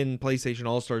was in PlayStation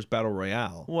All-Stars Battle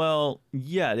Royale. Well,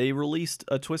 yeah, they released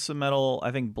a Twisted Metal.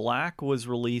 I think Black was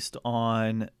released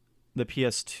on the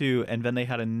PS2, and then they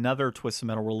had another Twisted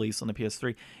Metal release on the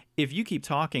PS3. If you keep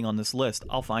talking on this list,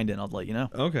 I'll find it and I'll let you know.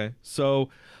 Okay. So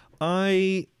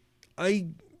I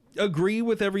agree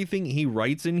with everything he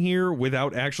writes in here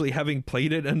without actually having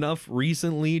played it enough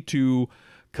recently to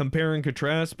compare and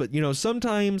contrast. But,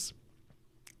 sometimes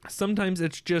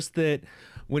it's just that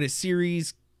when a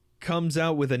series comes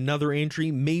out with another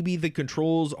entry, maybe the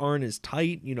controls aren't as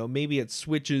tight. Maybe it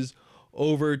switches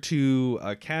over to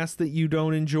a cast that you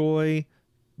don't enjoy.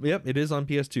 Yep, it is on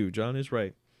PS2. John is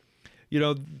right.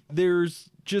 There's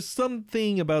just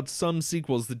something about some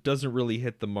sequels that doesn't really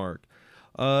hit the mark.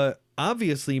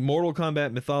 Obviously, Mortal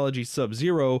Kombat Mythology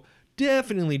Sub-Zero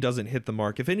definitely doesn't hit the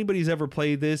mark. If anybody's ever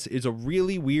played this, it's a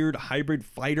really weird hybrid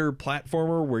fighter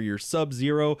platformer where you're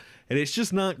Sub-Zero, and it's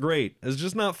just not great. It's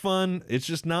just not fun. It's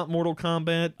just not Mortal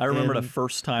Kombat. I remember the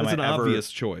first time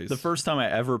obvious choice. The first time I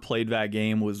ever played that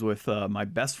game was with my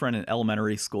best friend in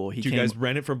elementary school. Did you guys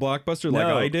rent it from Blockbuster like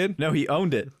I did? No, he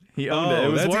owned it. He owned it.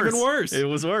 It was that's worse. Even worse. It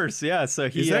was worse. Yeah. So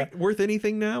is that worth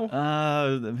anything now?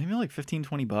 Maybe like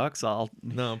 $15-$20.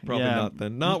 No, probably not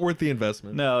then. Not worth the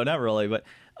investment. No, not really. But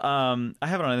I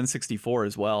have it on N64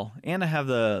 as well, and I have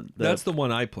the that's the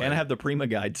one I play, and I have the Prima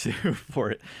guide too for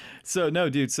it. So no,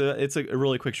 dude. So it's a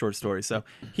really quick short story. So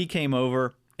he came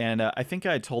over, and I think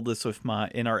I told this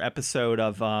in our episode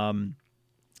of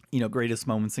greatest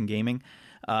moments in gaming.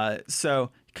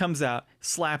 So comes out,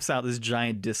 slaps out this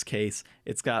giant disc case.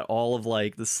 It's got all of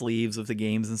the sleeves of the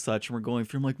games and such. And we're going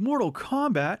through. I'm like, Mortal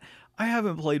Kombat. I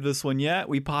haven't played this one yet.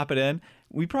 We pop it in.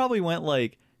 We probably went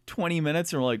 20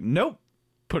 minutes, and we're like, nope.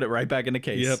 Put it right back in the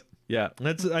case. Yep. Yeah.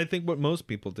 That's I think what most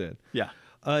people did. Yeah.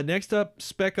 Next up,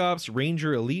 Spec Ops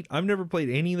Ranger Elite. I've never played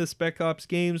any of the Spec Ops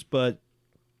games, but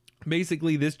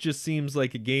basically this just seems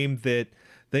like a game that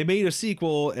they made a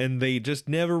sequel and they just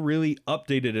never really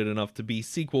updated it enough to be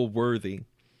sequel worthy.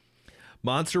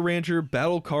 Monster Rancher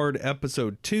Battle Card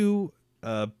Episode 2,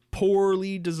 a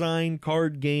poorly designed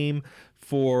card game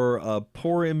for a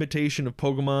poor imitation of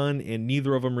Pokemon, and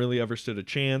neither of them really ever stood a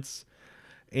chance.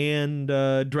 and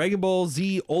Dragon Ball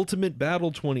Z Ultimate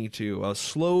Battle 22, a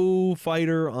slow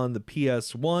fighter on the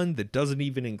PS1 that doesn't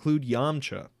even include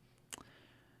Yamcha.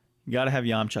 You got to have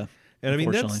Yamcha. And I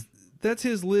mean, that's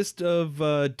his list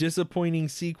of disappointing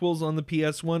sequels on the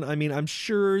PS1. I mean, I'm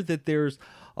sure that there's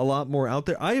a lot more out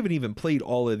there. I haven't even played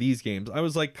all of these games. I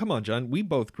was like, come on, John, we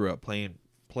both grew up playing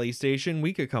PlayStation.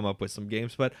 We could come up with some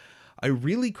games, but I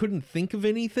really couldn't think of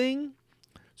anything.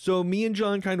 So me and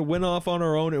John kind of went off on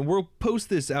our own, and we'll post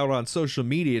this out on social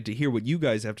media to hear what you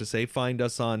guys have to say. Find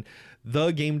us on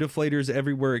the Game Deflators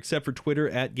everywhere except for Twitter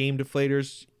at Game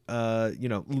Deflators.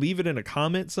 Leave it in a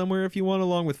comment somewhere if you want,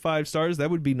 along with 5 stars. That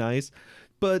would be nice.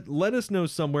 But let us know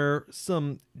somewhere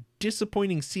some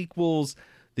disappointing sequels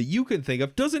that you can think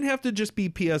of. Doesn't have to just be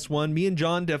PS1. Me and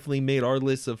John definitely made our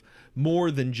list of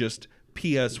more than just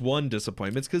PS1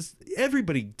 disappointments, because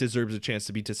everybody deserves a chance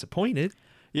to be disappointed.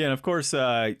 Yeah, and of course,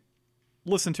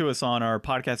 listen to us on our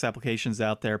podcast applications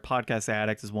out there. Podcast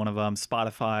Addict is one of them.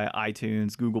 Spotify,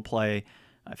 iTunes, Google Play.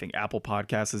 I think Apple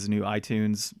Podcasts is a new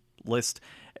iTunes list.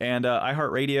 And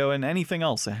iHeartRadio and anything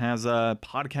else that has a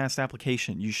podcast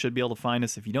application. You should be able to find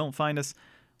us. If you don't find us,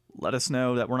 let us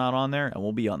know that we're not on there, and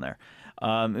we'll be on there.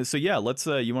 So yeah, let's.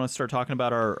 You want to start talking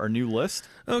about our new list?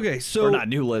 Okay, so or not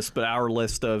new list, but our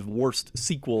list of worst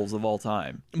sequels of all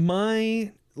time.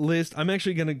 My list. I'm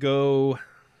actually going to go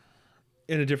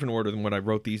in a different order than what I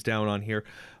wrote these down on here.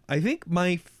 I think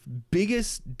my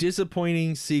biggest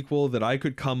disappointing sequel that I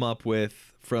could come up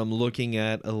with from looking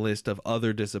at a list of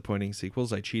other disappointing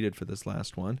sequels, I cheated for this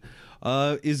last one,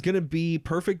 is going to be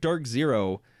Perfect Dark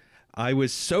Zero. I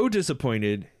was so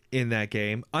disappointed in that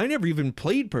game. I never even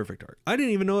played Perfect Dark. I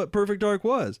didn't even know what Perfect Dark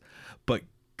was. But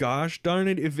gosh darn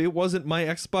it, if it wasn't my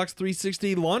Xbox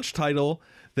 360 launch title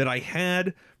that I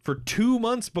had for 2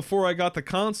 months before I got the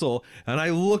console, and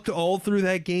I looked all through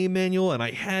that game manual, and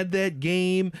I had that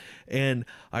game, and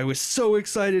I was so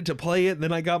excited to play it, and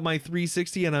then I got my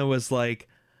 360, and I was like,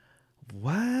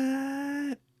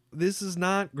 what? This is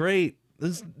not great.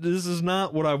 This is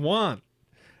not what I want.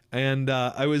 And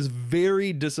I was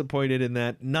very disappointed in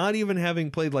that, not even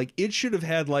having played, like, it should have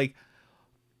had, like,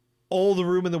 all the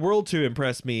room in the world to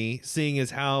impress me, seeing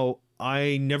as how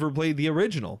I never played the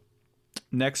original.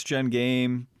 Next gen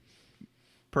game,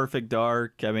 Perfect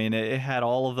Dark. I mean, it had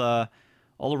all the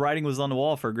writing was on the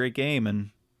wall for a great game,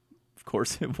 and of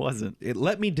course it wasn't. It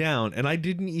let me down, and I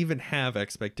didn't even have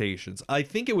expectations. I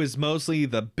think it was mostly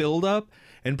the build-up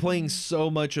and playing so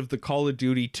much of the Call of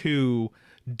Duty 2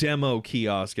 demo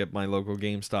kiosk at my local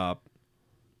GameStop.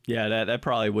 Yeah, that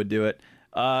probably would do it.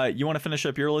 You want to finish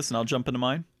up your list, and I'll jump into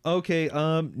mine? Okay,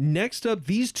 next up,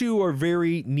 these two are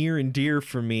very near and dear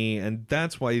for me, and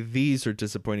that's why these are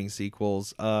disappointing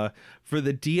sequels. For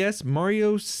the DS,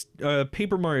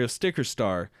 Paper Mario Sticker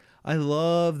Star. I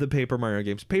love the Paper Mario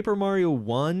games. Paper Mario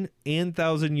 1 and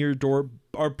Thousand Year Door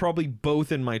are probably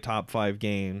both in my top 5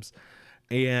 games.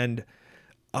 And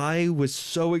I was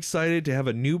so excited to have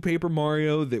a new Paper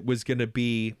Mario that was going to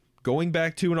be going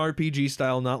back to an RPG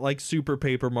style, not like Super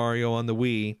Paper Mario on the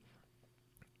Wii.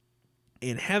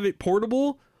 And have it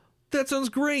portable? That sounds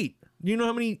great. You know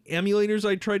how many emulators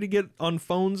I tried to get on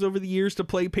phones over the years to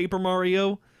play Paper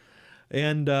Mario?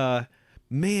 And,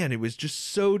 man, it was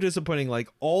just so disappointing. Like,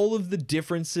 all of the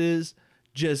differences,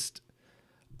 just,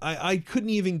 I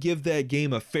couldn't even give that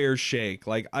game a fair shake.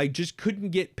 Like, I just couldn't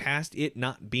get past it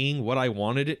not being what I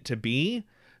wanted it to be,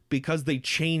 because they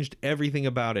changed everything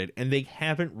about it, and they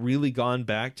haven't really gone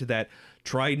back to that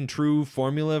tried and true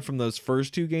formula from those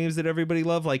first 2 games that everybody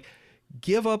loved. Like,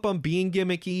 give up on being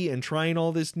gimmicky and trying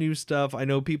all this new stuff. I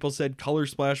know people said Color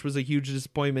Splash was a huge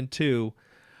disappointment too,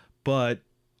 but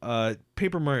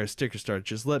Paper Mario Sticker Star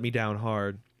just let me down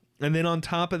hard. And then on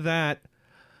top of that,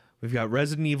 we've got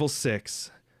Resident Evil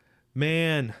 6.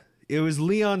 Man, it was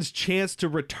Leon's chance to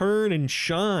return and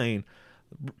shine.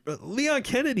 Leon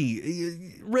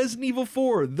Kennedy, Resident Evil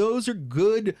 4, those are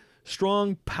good,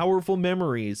 strong, powerful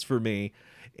memories for me.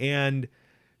 And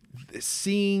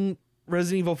seeing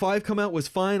Resident Evil 5 come out was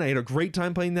fine. I had a great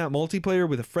time playing that multiplayer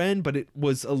with a friend, but it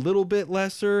was a little bit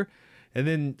lesser. And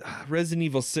then Resident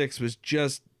Evil 6 was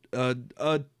just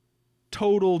a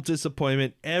total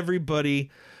disappointment.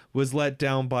 Everybody was let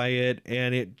down by it,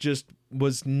 and it just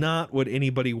was not what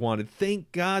anybody wanted.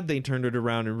 Thank God they turned it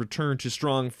around and returned to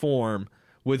strong form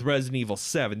with Resident Evil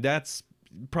 7. That's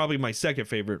probably my second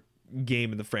favorite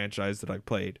game in the franchise that I've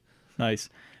played. Nice.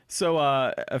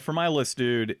 So for my list,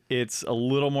 dude, it's a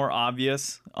little more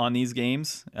obvious on these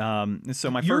games.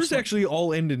 So my yours first actually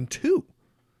all end in 2.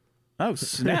 Oh,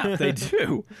 snap, they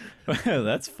do.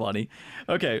 That's funny.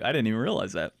 Okay, I didn't even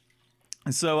realize that.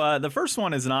 So the first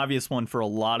one is an obvious one for a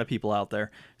lot of people out there.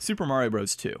 Super Mario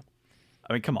Bros. 2.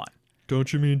 I mean, come on.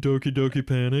 Don't you mean Doki Doki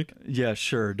Panic? Yeah,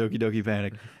 sure. Doki Doki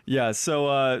Panic. Yeah,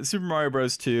 so Super Mario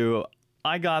Bros. 2,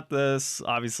 I got this,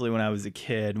 obviously, when I was a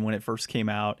kid, when it first came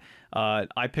out.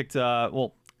 I picked,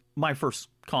 my first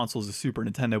console was a Super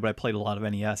Nintendo, but I played a lot of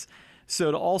NES.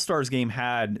 So the All-Stars game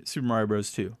had Super Mario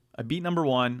Bros. 2. I beat number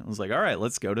 1. I was like, all right,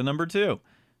 let's go to number 2.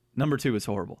 Number 2 is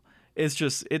horrible.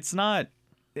 It's not...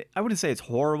 I wouldn't say it's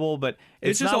horrible, but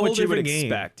it's just not a whole what you would different game.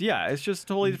 expect. Yeah, it's just a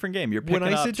totally different game. You're picking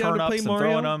When I up sit down to turnips play and Mario,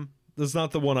 throwing them. that's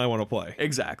not the one I want to play.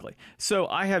 Exactly. So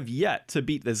I have yet to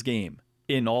beat this game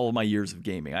in all of my years of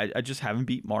gaming. I just haven't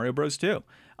beat Mario Bros. 2.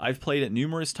 I've played it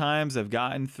numerous times. I've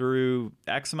gotten through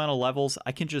X amount of levels.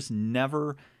 I can just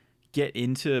never get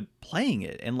into playing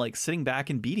it and like sitting back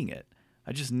and beating it.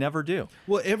 I just never do.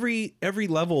 Well, every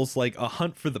level's like a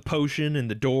hunt for the potion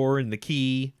and the door and the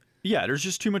key. Yeah, there's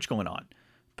just too much going on.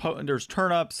 There's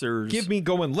turnips. There's Give me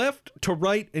going left to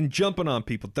right and jumping on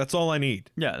people. That's all I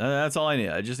need. Yeah, that's all I need.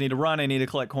 I just need to run. I need to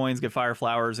collect coins, get fire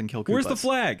flowers, and kill Koopas. Where's the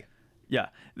flag? Yeah,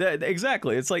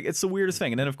 exactly. It's like it's the weirdest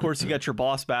thing. And then of course you got your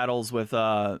boss battles with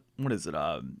what is it?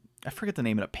 I forget the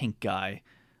name of the pink guy.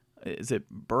 Is it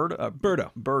Birdo?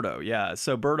 Birdo. Yeah.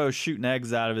 So Birdo's shooting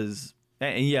eggs out of his.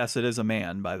 And yes, it is a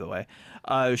man, by the way.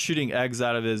 Shooting eggs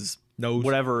out of his nose,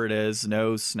 whatever it is,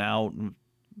 nose, snout,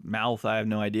 mouth. I have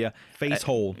no idea. Face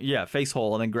hole. Yeah, face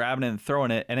hole, and then grabbing it and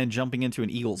throwing it, and then jumping into an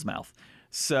eagle's mouth.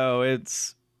 So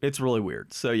it's really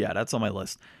weird. So yeah, that's on my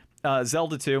list.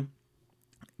 Zelda 2.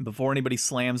 Before anybody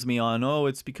slams me on,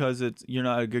 it's because you're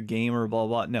not a good gamer, blah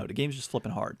blah. No, the game's just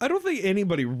flipping hard. I don't think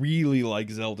anybody really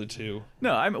likes Zelda 2.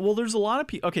 No, there's a lot of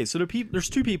people. Okay, so there's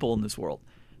two people in this world: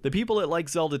 the people that like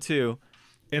Zelda 2,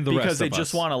 and the because rest they of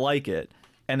just us. want to like it,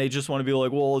 and they just want to be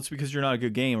like, well, it's because you're not a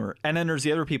good gamer. And then there's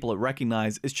the other people that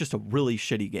recognize it's just a really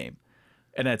shitty game,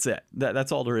 and that's it.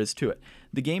 That's all there is to it.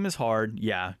 The game is hard,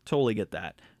 yeah, totally get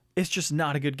that. It's just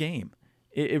not a good game.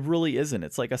 It really isn't.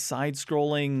 It's like a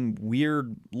side-scrolling,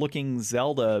 weird-looking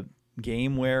Zelda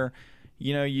game where,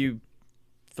 you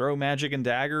throw magic and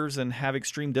daggers and have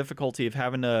extreme difficulty of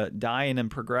having to die and then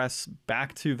progress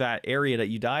back to that area that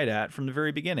you died at from the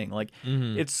very beginning. Like,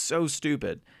 It's so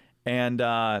stupid. And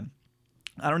I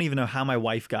don't even know how my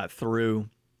wife got through.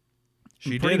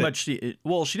 She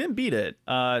didn't beat it.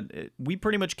 We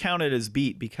pretty much counted as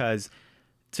beat because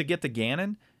to get the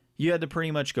Ganon, you had to pretty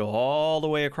much go all the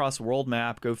way across the world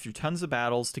map, go through tons of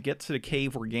battles to get to the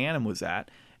cave where Ganon was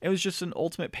at. It was just an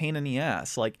ultimate pain in the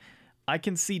ass. Like, I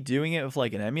can see doing it with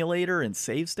like an emulator and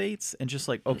save states and just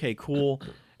like, okay, cool.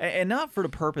 And not for the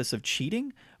purpose of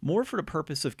cheating, more for the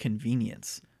purpose of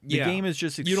convenience. The game is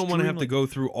just you don't want to have to go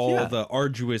through all the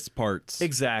arduous parts.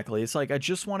 Exactly. It's like, I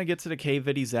just want to get to the cave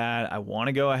that he's at. I want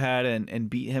to go ahead and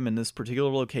beat him in this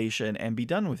particular location and be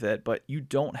done with it. But you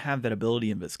don't have that ability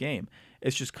in this game.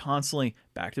 It's just constantly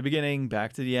back to the beginning,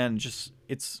 back to the end.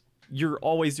 You're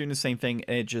always doing the same thing.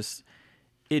 And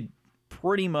it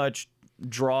pretty much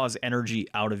draws energy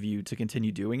out of you to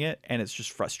continue doing it. And it's just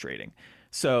frustrating.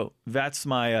 So that's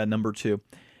my number 2.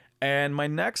 And my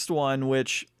next one,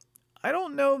 which I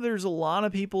don't know, there's a lot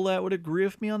of people that would agree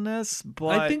with me on this,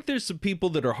 but I think there's some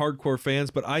people that are hardcore fans,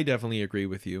 but I definitely agree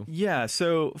with you. Yeah,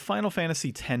 so Final Fantasy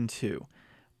X-2.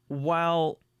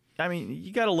 While, I mean,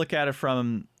 you got to look at it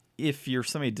from, if you're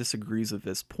somebody who disagrees with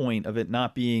this point of it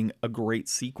not being a great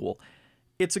sequel,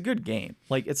 it's a good game.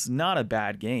 Like, it's not a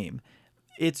bad game.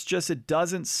 It's just it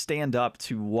doesn't stand up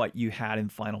to what you had in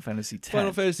Final Fantasy X.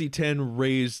 Final Fantasy X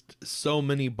raised so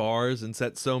many bars and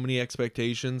set so many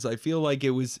expectations. I feel like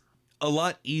it was a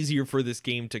lot easier for this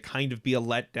game to kind of be a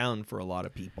letdown for a lot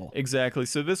of people. Exactly.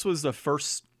 So this was the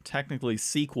first technically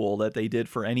sequel that they did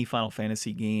for any Final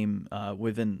Fantasy game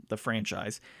within the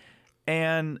franchise.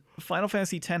 And Final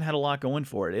Fantasy X had a lot going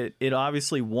for it. It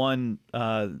obviously won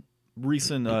not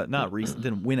recent,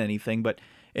 didn't win anything, but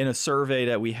in a survey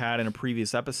that we had in a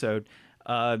previous episode,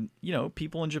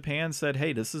 people in Japan said,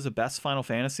 hey, this is the best Final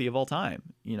Fantasy of all time.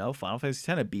 Final Fantasy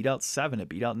X, it beat out 7, it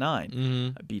beat out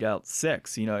 9, it beat out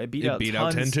 6, it beat out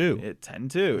 10-2.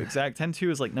 10-2, exact. 10-2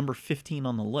 is like number 15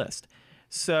 on the list.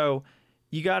 So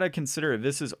you got to consider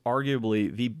this is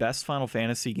arguably the best Final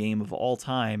Fantasy game of all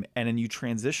time. And then you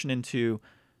transition into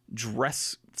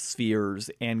dress spheres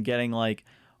and getting like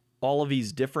all of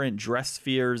these different dress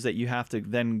spheres that you have to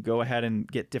then go ahead and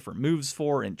get different moves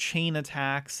for and chain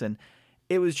attacks. And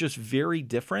it was just very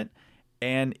different.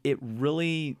 And it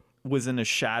really was in the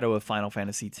shadow of Final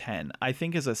Fantasy X. I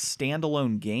think as a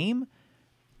standalone game,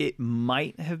 it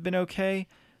might have been okay.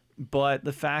 But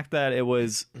the fact that it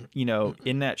was,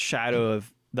 in that shadow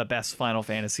of the best Final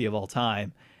Fantasy of all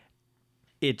time,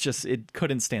 it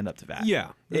couldn't stand up to that.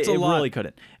 Yeah, it really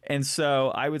couldn't. And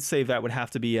so I would say that would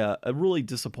have to be a really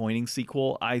disappointing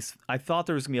sequel. I thought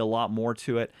there was gonna be a lot more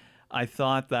to it. I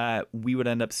thought that we would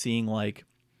end up seeing like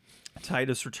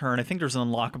Titus return. I think there's an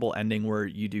unlockable ending where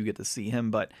you do get to see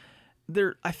him, but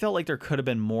I felt like there could have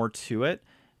been more to it,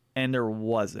 and there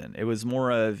wasn't. It was more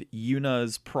of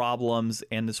Yuna's problems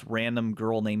and this random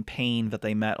girl named Pain that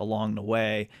they met along the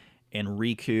way, and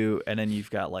Riku, and then you've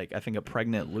got like I think a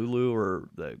pregnant Lulu or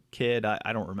the kid.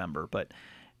 I don't remember, but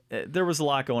there was a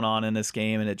lot going on in this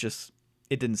game, and it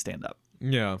didn't stand up.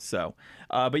 Yeah. So,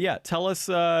 but yeah, tell us.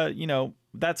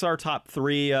 That's our top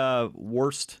 3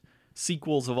 worst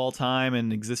sequels of all time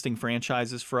and existing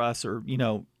franchises for us, or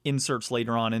inserts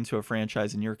later on into a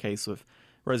franchise. In your case, with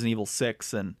Resident Evil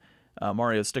 6 and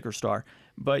Mario Sticker Star.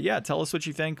 But yeah, tell us what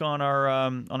you think on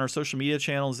our social media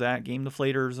channels at Game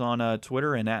Deflators on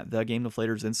Twitter and at the Game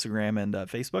Deflators Instagram and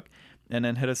Facebook, and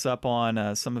then hit us up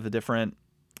on some of the different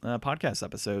podcast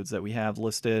episodes that we have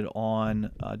listed on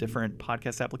different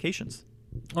podcast applications.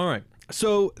 All right.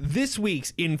 So this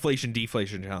week's Inflation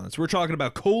Deflation Challenge, we're talking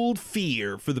about Cold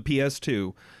Fear for the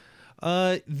PS2.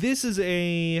 This is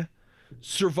a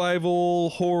survival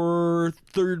horror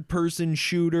third-person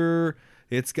shooter.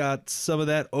 It's got some of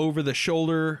that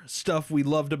over-the-shoulder stuff we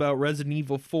loved about Resident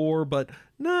Evil 4, but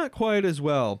not quite as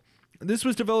well. This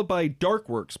was developed by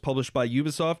Darkworks, published by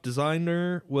Ubisoft.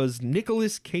 Designer was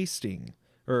Nicholas Castang.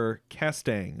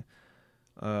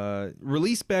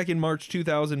 Released back in March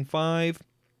 2005.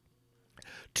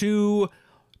 To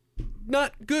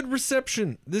not good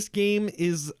reception. This game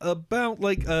is about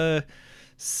like a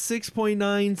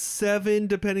 6.97,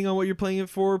 depending on what you're playing it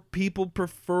for. People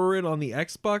prefer it on the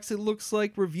Xbox, it looks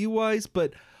like, review-wise,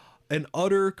 but an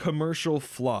utter commercial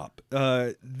flop.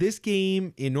 This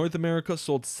game in North America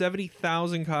sold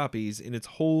 70,000 copies in its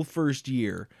whole first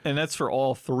year. And that's for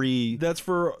all 3 That's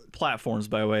for platforms,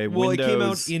 by the way. Well, Windows... it came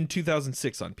out in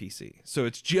 2006 on PC. So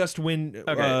it's just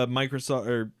Microsoft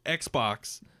or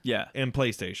Xbox and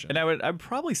PlayStation. And I'd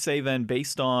probably say then,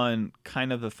 based on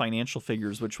kind of the financial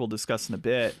figures, which we'll discuss in a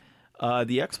bit,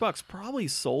 the Xbox probably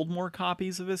sold more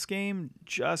copies of this game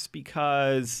just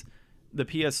because the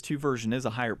PS2 version is a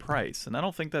higher price. And I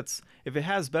don't think that's, if it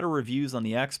has better reviews on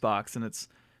the Xbox, and it's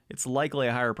likely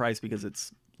a higher price because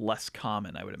it's less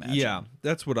common, I would imagine. Yeah,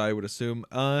 that's what I would assume.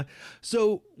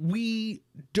 So we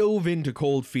dove into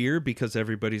Cold Fear because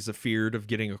everybody's afeared of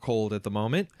getting a cold at the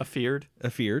moment. Afeared?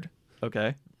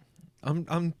 Okay.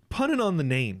 I'm punning on the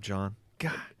name, John.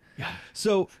 God. Yeah.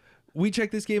 So we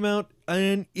checked this game out,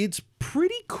 and it's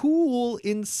pretty cool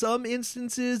in some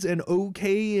instances and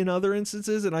okay in other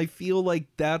instances, and I feel like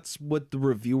that's what the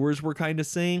reviewers were kind of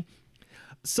saying.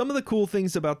 Some of the cool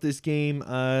things about this game,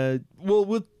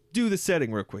 we'll do the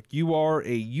setting real quick. You are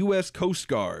a U.S. Coast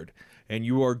Guard, and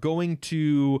you are going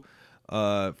to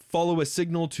follow a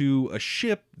signal to a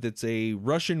ship that's a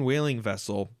Russian whaling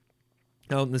vessel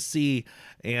out in the sea,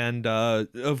 and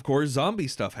of course zombie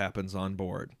stuff happens on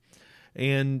board.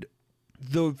 And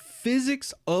the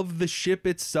physics of the ship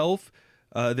itself,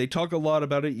 they talk a lot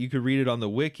about it. You could read it on the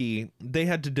wiki. They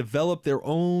had to develop their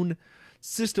own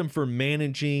system for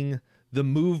managing the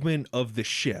movement of the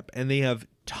ship, and they have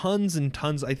tons and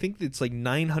tons, I think it's like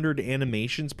 900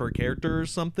 animations per character or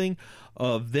something,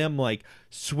 of them like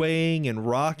swaying and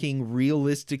rocking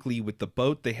realistically with the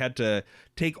boat. They had to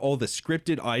take all the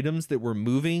scripted items that were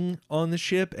moving on the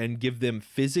ship and give them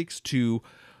physics to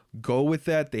go with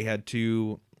that. They had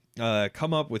to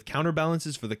come up with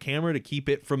counterbalances for the camera to keep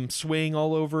it from swaying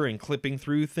all over and clipping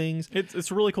through things.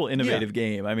 It's a really cool, innovative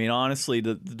game. I mean, honestly,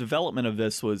 the development of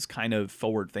this was kind of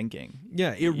forward thinking.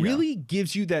 Yeah, it really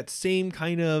gives you that same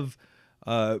kind of,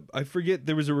 I forget,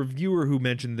 there was a reviewer who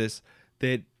mentioned this,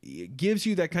 that it gives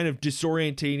you that kind of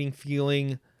disorientating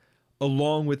feeling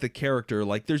along with the character.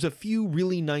 Like, there's a few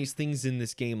really nice things in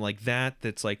this game like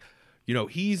that's like,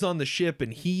 he's on the ship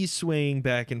and he's swaying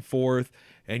back and forth,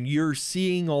 and you're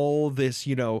seeing all this,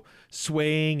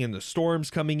 swaying and the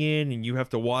storms coming in, and you have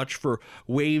to watch for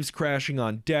waves crashing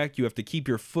on deck. You have to keep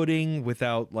your footing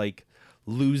without like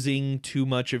losing too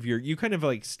much of you kind of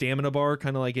like stamina bar,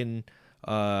 kind of like in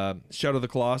Shadow of the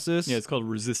Colossus. Yeah, it's called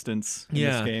resistance in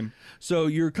this game. So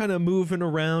you're kind of moving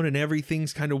around and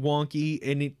everything's kind of wonky,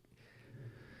 and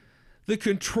the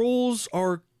controls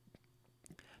are,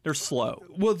 they're slow.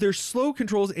 Well, they're slow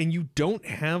controls, and you don't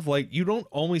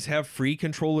always have free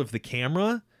control of the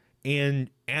camera,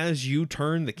 and as you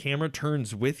turn, the camera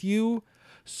turns with you.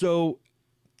 So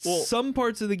some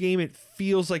parts of the game, it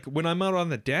feels like when I'm out on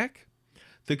the deck,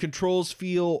 the controls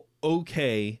feel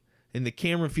okay and the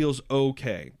camera feels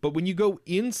okay. But when you go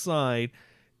inside,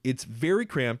 it's very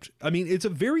cramped. I mean, it's a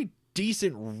very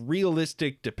decent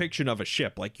realistic depiction of a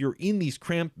ship. Like, you're in these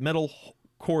cramped metal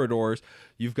corridors.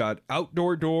 You've got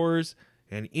outdoor doors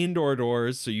and indoor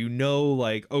doors, so you know,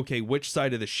 like, okay, which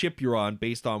side of the ship you're on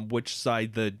based on which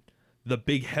side the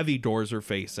big heavy doors are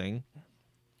facing.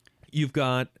 You've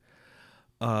got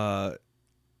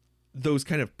those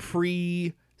kind of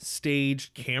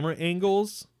pre-staged camera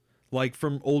angles, like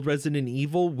from old Resident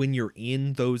Evil, when you're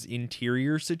in those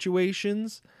interior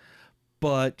situations,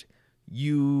 but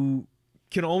you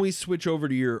can always switch over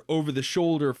to your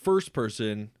over-the-shoulder first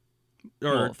person,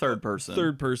 or third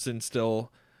person still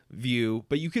view,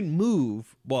 but you can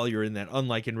move while you're in that,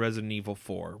 unlike in Resident Evil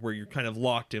 4, where you're kind of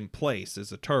locked in place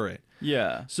as a turret.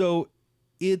 Yeah. So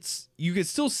you can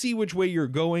still see which way you're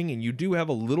going, and you do have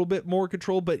a little bit more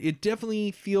control, but it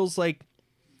definitely feels like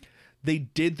they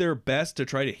did their best to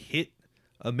try to hit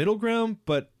a middle ground,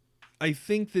 but I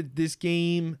think that this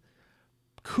game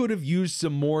could have used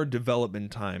some more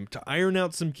development time to iron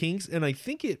out some kinks, and I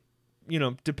think it,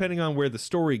 depending on where the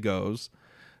story goes,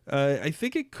 I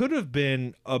think it could have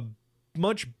been a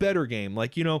much better game.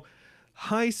 Like,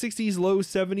 high 60s, low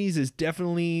 70s is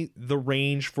definitely the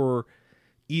range for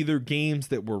either games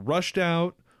that were rushed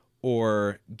out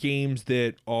or games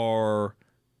that are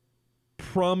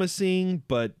promising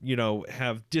but,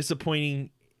 have disappointing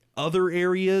other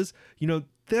areas.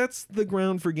 That's the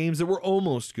ground for games that were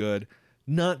almost good,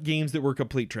 not games that were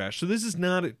complete trash. So this is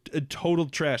not a total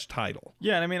trash title.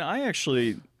 Yeah, and I mean, I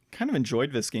actually kind of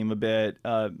enjoyed this game a bit.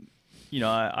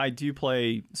 I do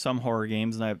play some horror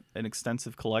games, and I have an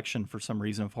extensive collection for some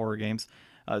reason of horror games,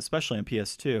 especially on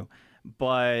PS2.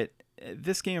 But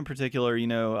this game in particular,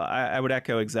 I would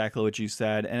echo exactly what you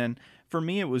said. And for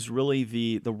me, it was really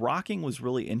the rocking was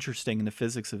really interesting in the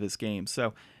physics of this game.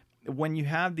 So when you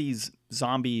have these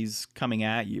zombies coming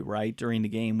at you, right, during the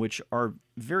game, which are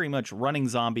very much running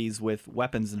zombies with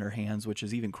weapons in their hands, which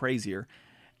is even crazier,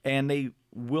 and they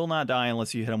will not die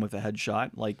unless you hit them with a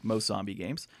headshot, like most zombie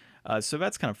games. So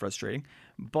that's kind of frustrating.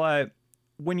 But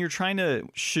when you're trying to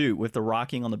shoot with the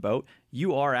rocking on the boat,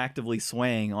 you are actively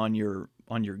swaying on your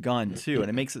gun too, and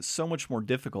it makes it so much more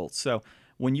difficult. So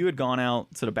when you had gone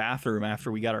out to the bathroom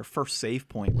after we got our first save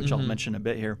point, which I'll mention a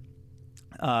bit here,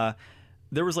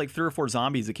 there was like 3 or 4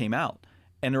 zombies that came out,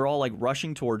 and they're all like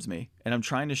rushing towards me, and I'm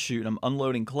trying to shoot, and I'm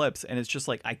unloading clips, and it's just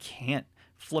like I can't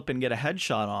flip and get a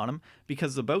headshot on them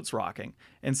because the boat's rocking.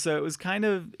 And so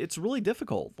it's really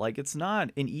difficult. Like, it's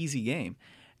not an easy game,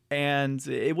 and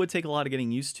it would take a lot of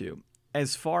getting used to.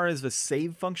 As far as the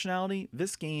save functionality,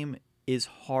 this game is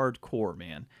hardcore,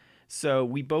 man. So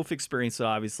we both experienced it,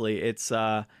 obviously. It's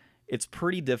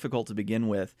pretty difficult to begin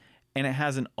with, and it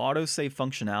has an autosave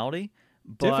functionality.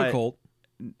 But Difficult?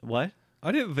 What?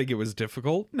 I didn't think it was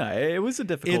difficult. No, it was a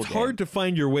difficult It's hard to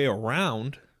find your way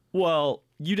around. Well,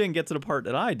 you didn't get to the part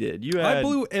that I did. I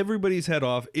blew everybody's head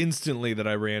off instantly that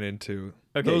I ran into.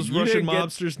 Okay, those Russian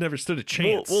mobsters never stood a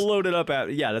chance. We'll load it up.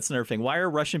 Yeah, that's another thing. Why are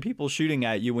Russian people shooting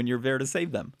at you when you're there to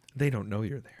save them? They don't know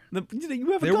you're there.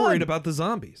 You have a They're gun. worried about the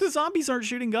zombies. The zombies aren't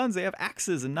shooting guns. They have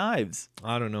axes and knives.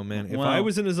 I don't know, man. If I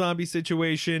was in a zombie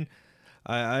situation,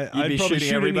 I'd probably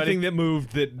shoot everybody. anything that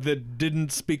moved that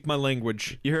didn't speak my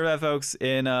language. You hear that, folks?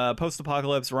 In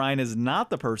post-apocalypse, Ryan is not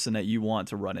the person that you want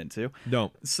to run into.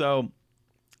 No. So,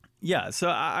 yeah. So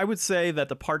I would say that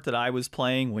the part that I was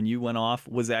playing when you went off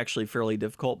was actually fairly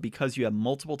difficult because you have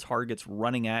multiple targets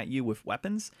running at you with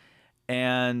weapons,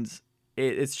 and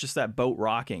it's just that boat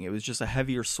rocking. It was just a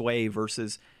heavier sway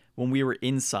versus when we were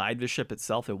inside the ship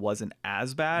itself. It wasn't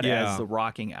as bad as the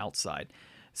rocking outside.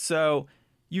 So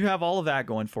you have all of that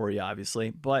going for you, obviously,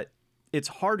 but it's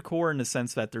hardcore in the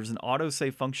sense that there's an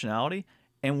autosave functionality,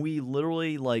 and we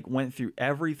literally went through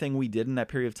everything we did in that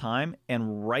period of time,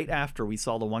 and right after we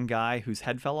saw the one guy whose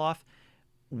head fell off,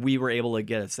 we were able to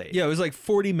get a save. Yeah, it was like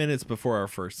 40 minutes before our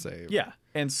first save. Yeah,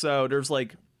 and so there's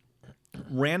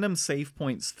random save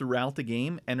points throughout the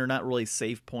game, and they're not really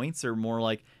save points. They're more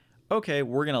like, okay,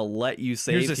 we're going to let you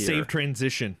save Here's a save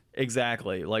transition.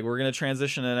 Exactly. We're going to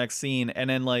transition to the next scene, and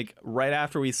then right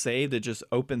after we saved, it just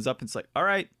opens up and it's like, all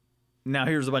right, now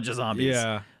here's a bunch of zombies.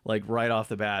 Yeah. Right off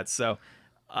the bat. So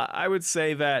I would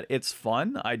say that it's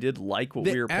fun. I did like what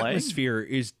we were playing. The atmosphere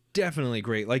is definitely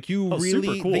great.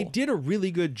 Super cool. They did a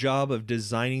really good job of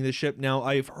designing the ship. Now,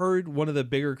 I've heard one of the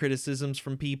bigger criticisms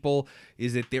from people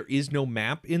is that there is no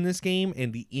map in this game,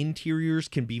 and the interiors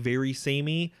can be very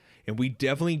samey. And we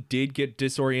definitely did get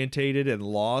disorientated and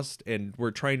lost, and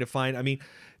we're trying to find.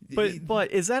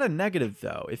 But is that a negative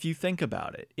though? If you think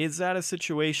about it, is that a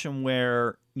situation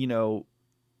where if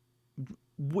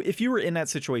you were in that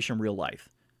situation in real life,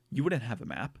 you wouldn't have a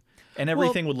map? And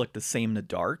everything would look the same in the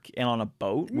dark and on a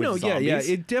boat with zombies.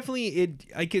 It definitely,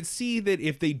 I could see that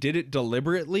if they did it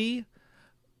deliberately,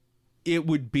 it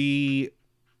would be,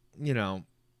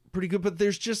 pretty good. But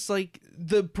there's just like,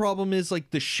 the problem is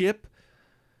like the ship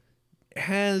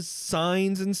has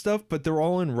signs and stuff, but they're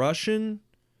all in Russian.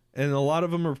 And a lot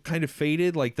of them are kind of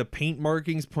faded, like the paint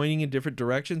markings pointing in different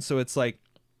directions. So it's like,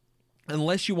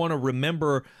 unless you want to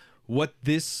remember what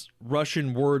this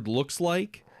Russian word looks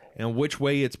like and which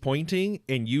way it's pointing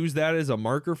and use that as a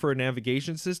marker for a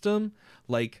navigation system,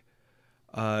 like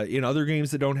in other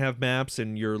games that don't have maps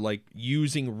and you're like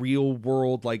using real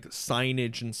world like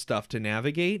signage and stuff to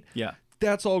navigate. Yeah.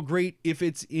 That's all great if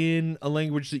it's in a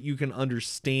language that you can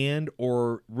understand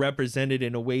or represented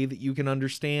in a way that you can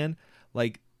understand.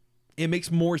 Like, it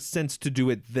makes more sense to do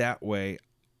it that way.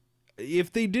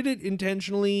 If they did it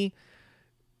intentionally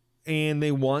and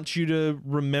they want you to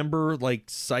remember like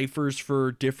ciphers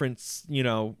for different,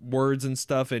 words and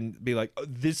stuff and be like, oh,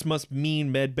 this must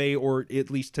mean medbay, or at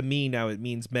least to me now it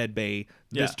means medbay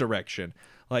this direction.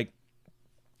 Like,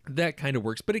 that kind of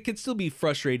works, but it can still be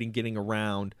frustrating getting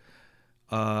around.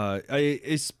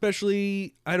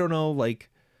 Especially, I don't know, like,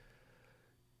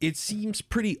 it seems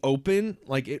pretty open.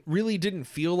 Like, it really didn't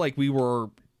feel like we were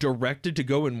directed to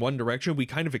go in one direction. We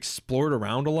kind of explored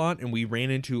around a lot and we ran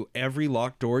into every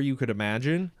locked door you could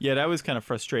imagine. Yeah, that was kind of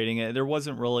frustrating. There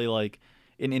wasn't really like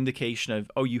an indication of,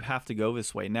 oh, you have to go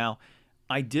this way. Now,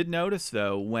 I did notice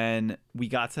though, when we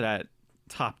got to that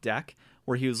top deck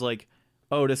where he was like,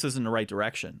 oh, this isn't the right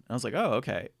direction. I was like, oh,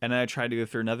 okay. And then I tried to go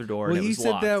through another door and it was locked.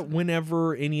 Well, he said that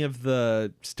whenever any of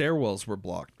the stairwells were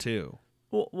blocked too.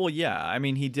 Well, yeah. I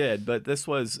mean, he did, but this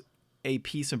was a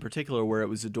piece in particular where it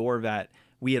was a door that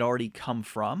we had already come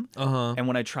from. Uh-huh. And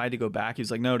when I tried to go back, he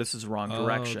was like, no, this is the wrong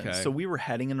direction. Okay. So we were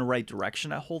heading in the right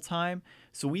direction that whole time.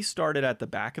 So we started at the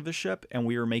back of the ship and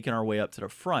we were making our way up to the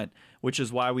front, which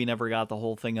is why we never got the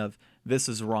whole thing of this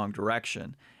is the wrong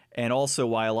direction. And also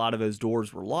why a lot of those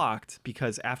doors were locked,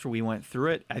 because after we went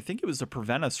through it, I think it was to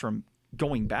prevent us from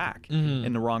going back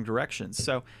in the wrong direction.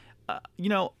 So,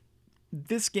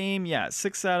 this game,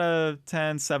 6 out of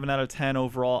 10, 7 out of 10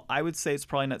 overall. I would say it's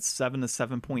probably in that 7 to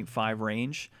 7.5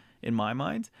 range in my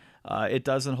mind. It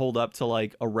doesn't hold up to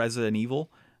like a Resident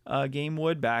Evil game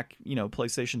would back,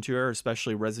 PlayStation 2 era,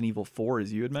 especially Resident Evil 4,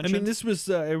 as you had mentioned. I mean, this was,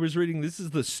 I was reading, this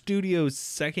is the studio's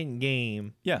second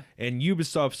game. Yeah. And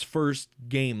Ubisoft's first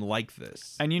game like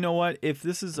this. And you know what? If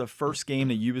this is a first game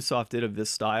that Ubisoft did of this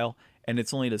style, and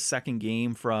it's only the second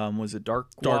game from, was it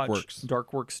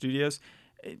Darkworks Studios?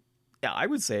 Yeah, I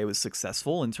would say it was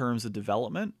successful in terms of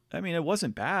development. I mean, it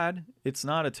wasn't bad. It's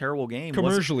not a terrible game.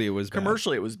 Commercially, it was bad.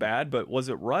 Commercially, it was bad, but was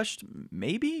it rushed?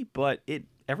 Maybe, but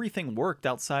everything worked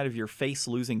outside of your face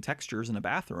losing textures in a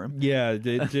bathroom. Yeah,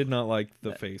 it did not like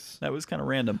the face. That was kind of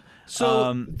random.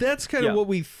 So that's kind of what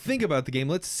we think about the game.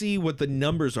 Let's see what the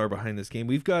numbers are behind this game.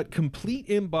 We've got complete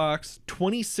inbox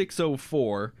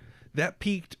 2604. That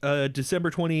peaked December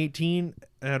 2018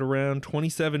 at around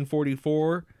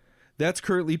 2744. That's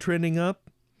currently trending up.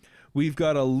 We've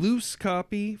got a loose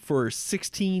copy for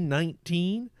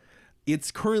 1619.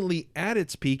 It's currently at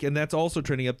its peak, and that's also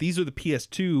trending up. These are the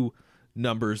PS2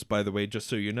 numbers, by the way, just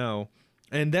so you know.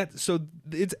 And so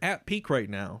it's at peak right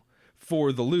now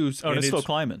for the loose. Oh, and it's still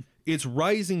climbing. It's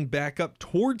rising back up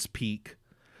towards peak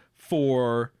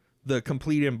for the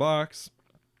complete in box.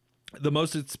 The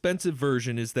most expensive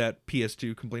version is that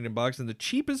PS2 complete in box, and the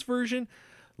cheapest version,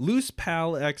 Loose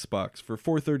PAL Xbox, for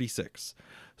 $436.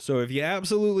 So if you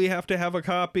absolutely have to have a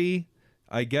copy,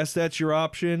 I guess that's your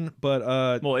option. But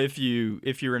well, if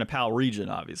you're in a PAL region,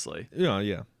 obviously.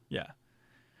 Yeah.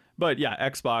 But yeah,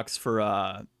 Xbox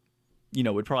for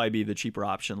would probably be the cheaper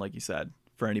option, like you said,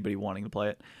 for anybody wanting to play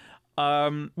it.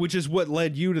 Which is what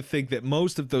led you to think that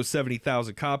most of those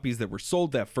 70,000 copies that were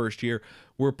sold that first year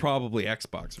were probably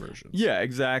Xbox versions. Yeah,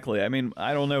 exactly. I mean,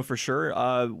 I don't know for sure.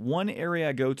 One area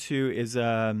I go to is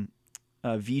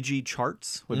VG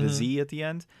charts with a Z at the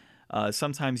end.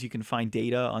 Sometimes you can find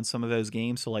data on some of those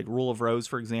games. So like Rule of Rose,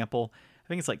 for example, I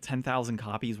think it's like 10,000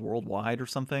 copies worldwide or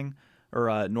something,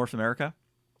 or North America.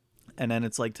 And then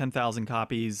it's like 10,000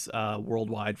 copies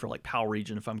worldwide for like PAL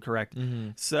region, if I'm correct.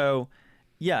 So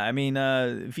yeah, I mean,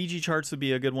 VG charts would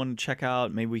be a good one to check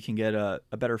out. Maybe we can get a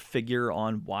better figure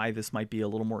on why this might be a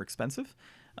little more expensive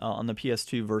on the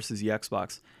PS2 versus the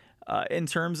Xbox. In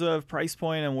terms of price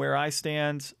point and where I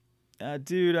stand,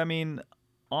 dude, I mean,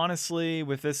 honestly,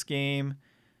 with this game,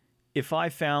 if I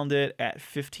found it at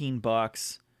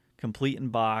 $15, complete in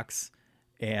box,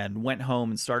 and went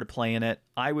home and started playing it,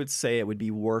 I would say it would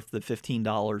be worth the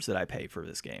 $15 that I pay for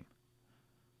this game.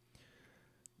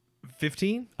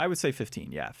 15? I would say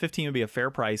 15. Yeah, 15 would be a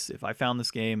fair price if I found this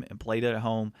game and played it at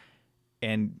home,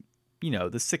 and the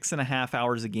 6.5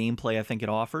 hours of gameplay I think it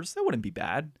offers, that wouldn't be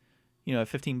bad. At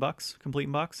 $15,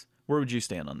 complete box. Where would you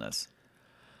stand on this?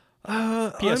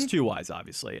 PS2 wise,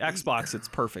 obviously. Xbox, it's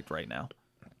perfect right now.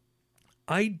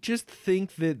 I just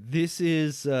think that this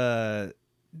is a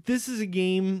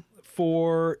game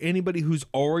for anybody who's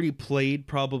already played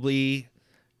probably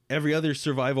every other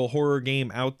survival horror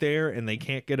game out there and they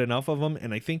can't get enough of them,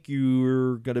 and I think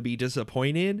you're going to be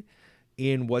disappointed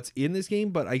in what's in this game.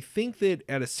 But I think that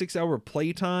at a 6-hour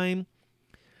playtime,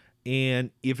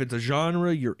 and if it's a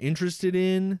genre you're interested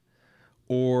in,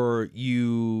 or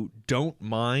you don't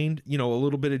mind, a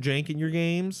little bit of jank in your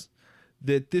games,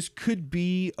 that this could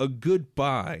be a good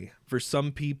buy for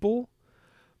some people.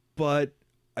 But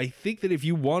I think that if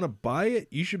you want to buy it,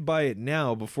 you should buy it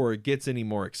now before it gets any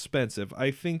more expensive.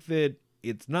 I think that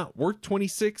it's not worth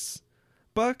 $26,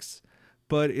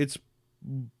 but it's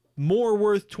more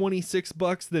worth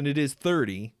 $26 than it is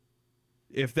 $30,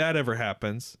 if that ever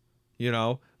happens.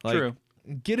 True.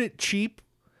 Get it cheap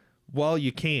while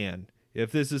you can,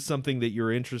 if this is something that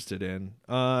you're interested in.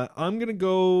 I'm going to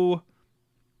go,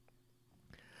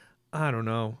 I don't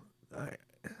know.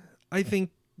 I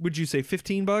think, would you say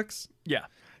 $15? Yeah.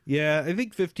 Yeah, I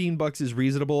think $15 is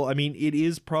reasonable. I mean, it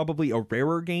is probably a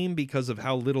rarer game because of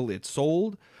how little it's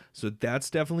sold, so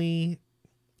that's definitely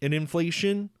an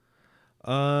inflation.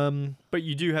 But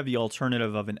you do have the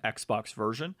alternative of an Xbox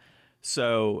version.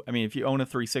 So, I mean, if you own a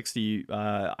 360,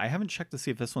 I haven't checked to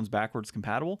see if this one's backwards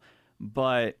compatible,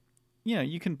 but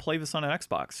you can play this on an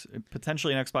Xbox,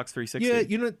 potentially an Xbox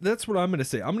 360. Yeah, that's what I'm going to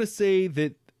say. I'm going to say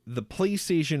that the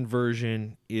PlayStation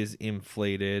version is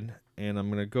inflated, and I'm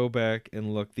going to go back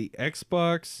and look. The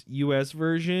Xbox US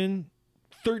version,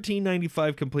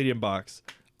 $13.95 complete in box.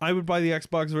 I would buy the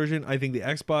Xbox version. I think the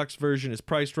Xbox version is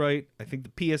priced right. I think the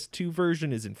PS2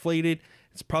 version is inflated.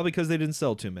 It's probably because they didn't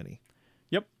sell too many.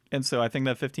 Yep. And so I think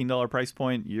that $15 price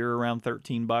point, you're around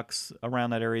 $13 around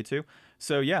that area too.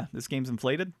 So yeah, this game's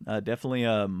inflated. Definitely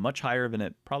much higher than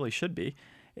it probably should be.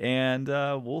 And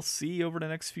we'll see over the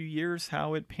next few years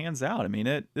how it pans out. I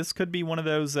mean, this could be one of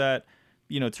those that,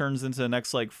 turns into the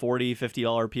next like $40, $50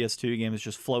 PS2 game is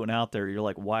just floating out there. You're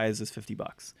like, why is this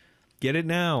 $50? Get it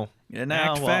now. Get it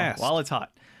now. Act fast. While it's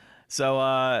hot.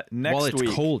 So next while it's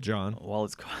week, cold, John. While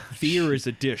it's cold. Fear is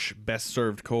a dish best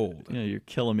served cold. You're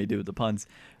killing me, dude, with the puns.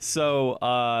 So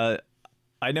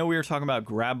I know we were talking about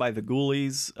Grab by the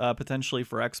Ghoulies potentially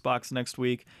for Xbox next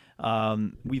week.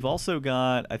 We've also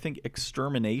got, I think,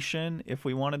 Extermination, if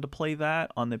we wanted to play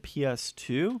that on the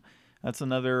PS2. That's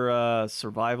another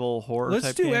survival horror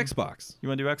type game. Let's do Xbox. You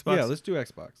want to do Xbox? Yeah, let's do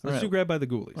Xbox. Let's do Grab by the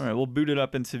Ghoulies. All right, we'll boot it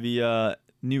up into the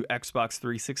new Xbox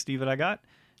 360 that I got.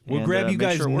 We'll grab you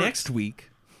guys next week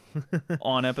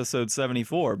on episode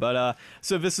 74. But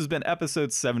so this has been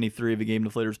episode 73 of the Game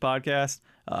Deflators podcast.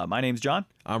 My name's John.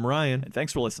 I'm Ryan. And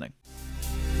thanks for listening.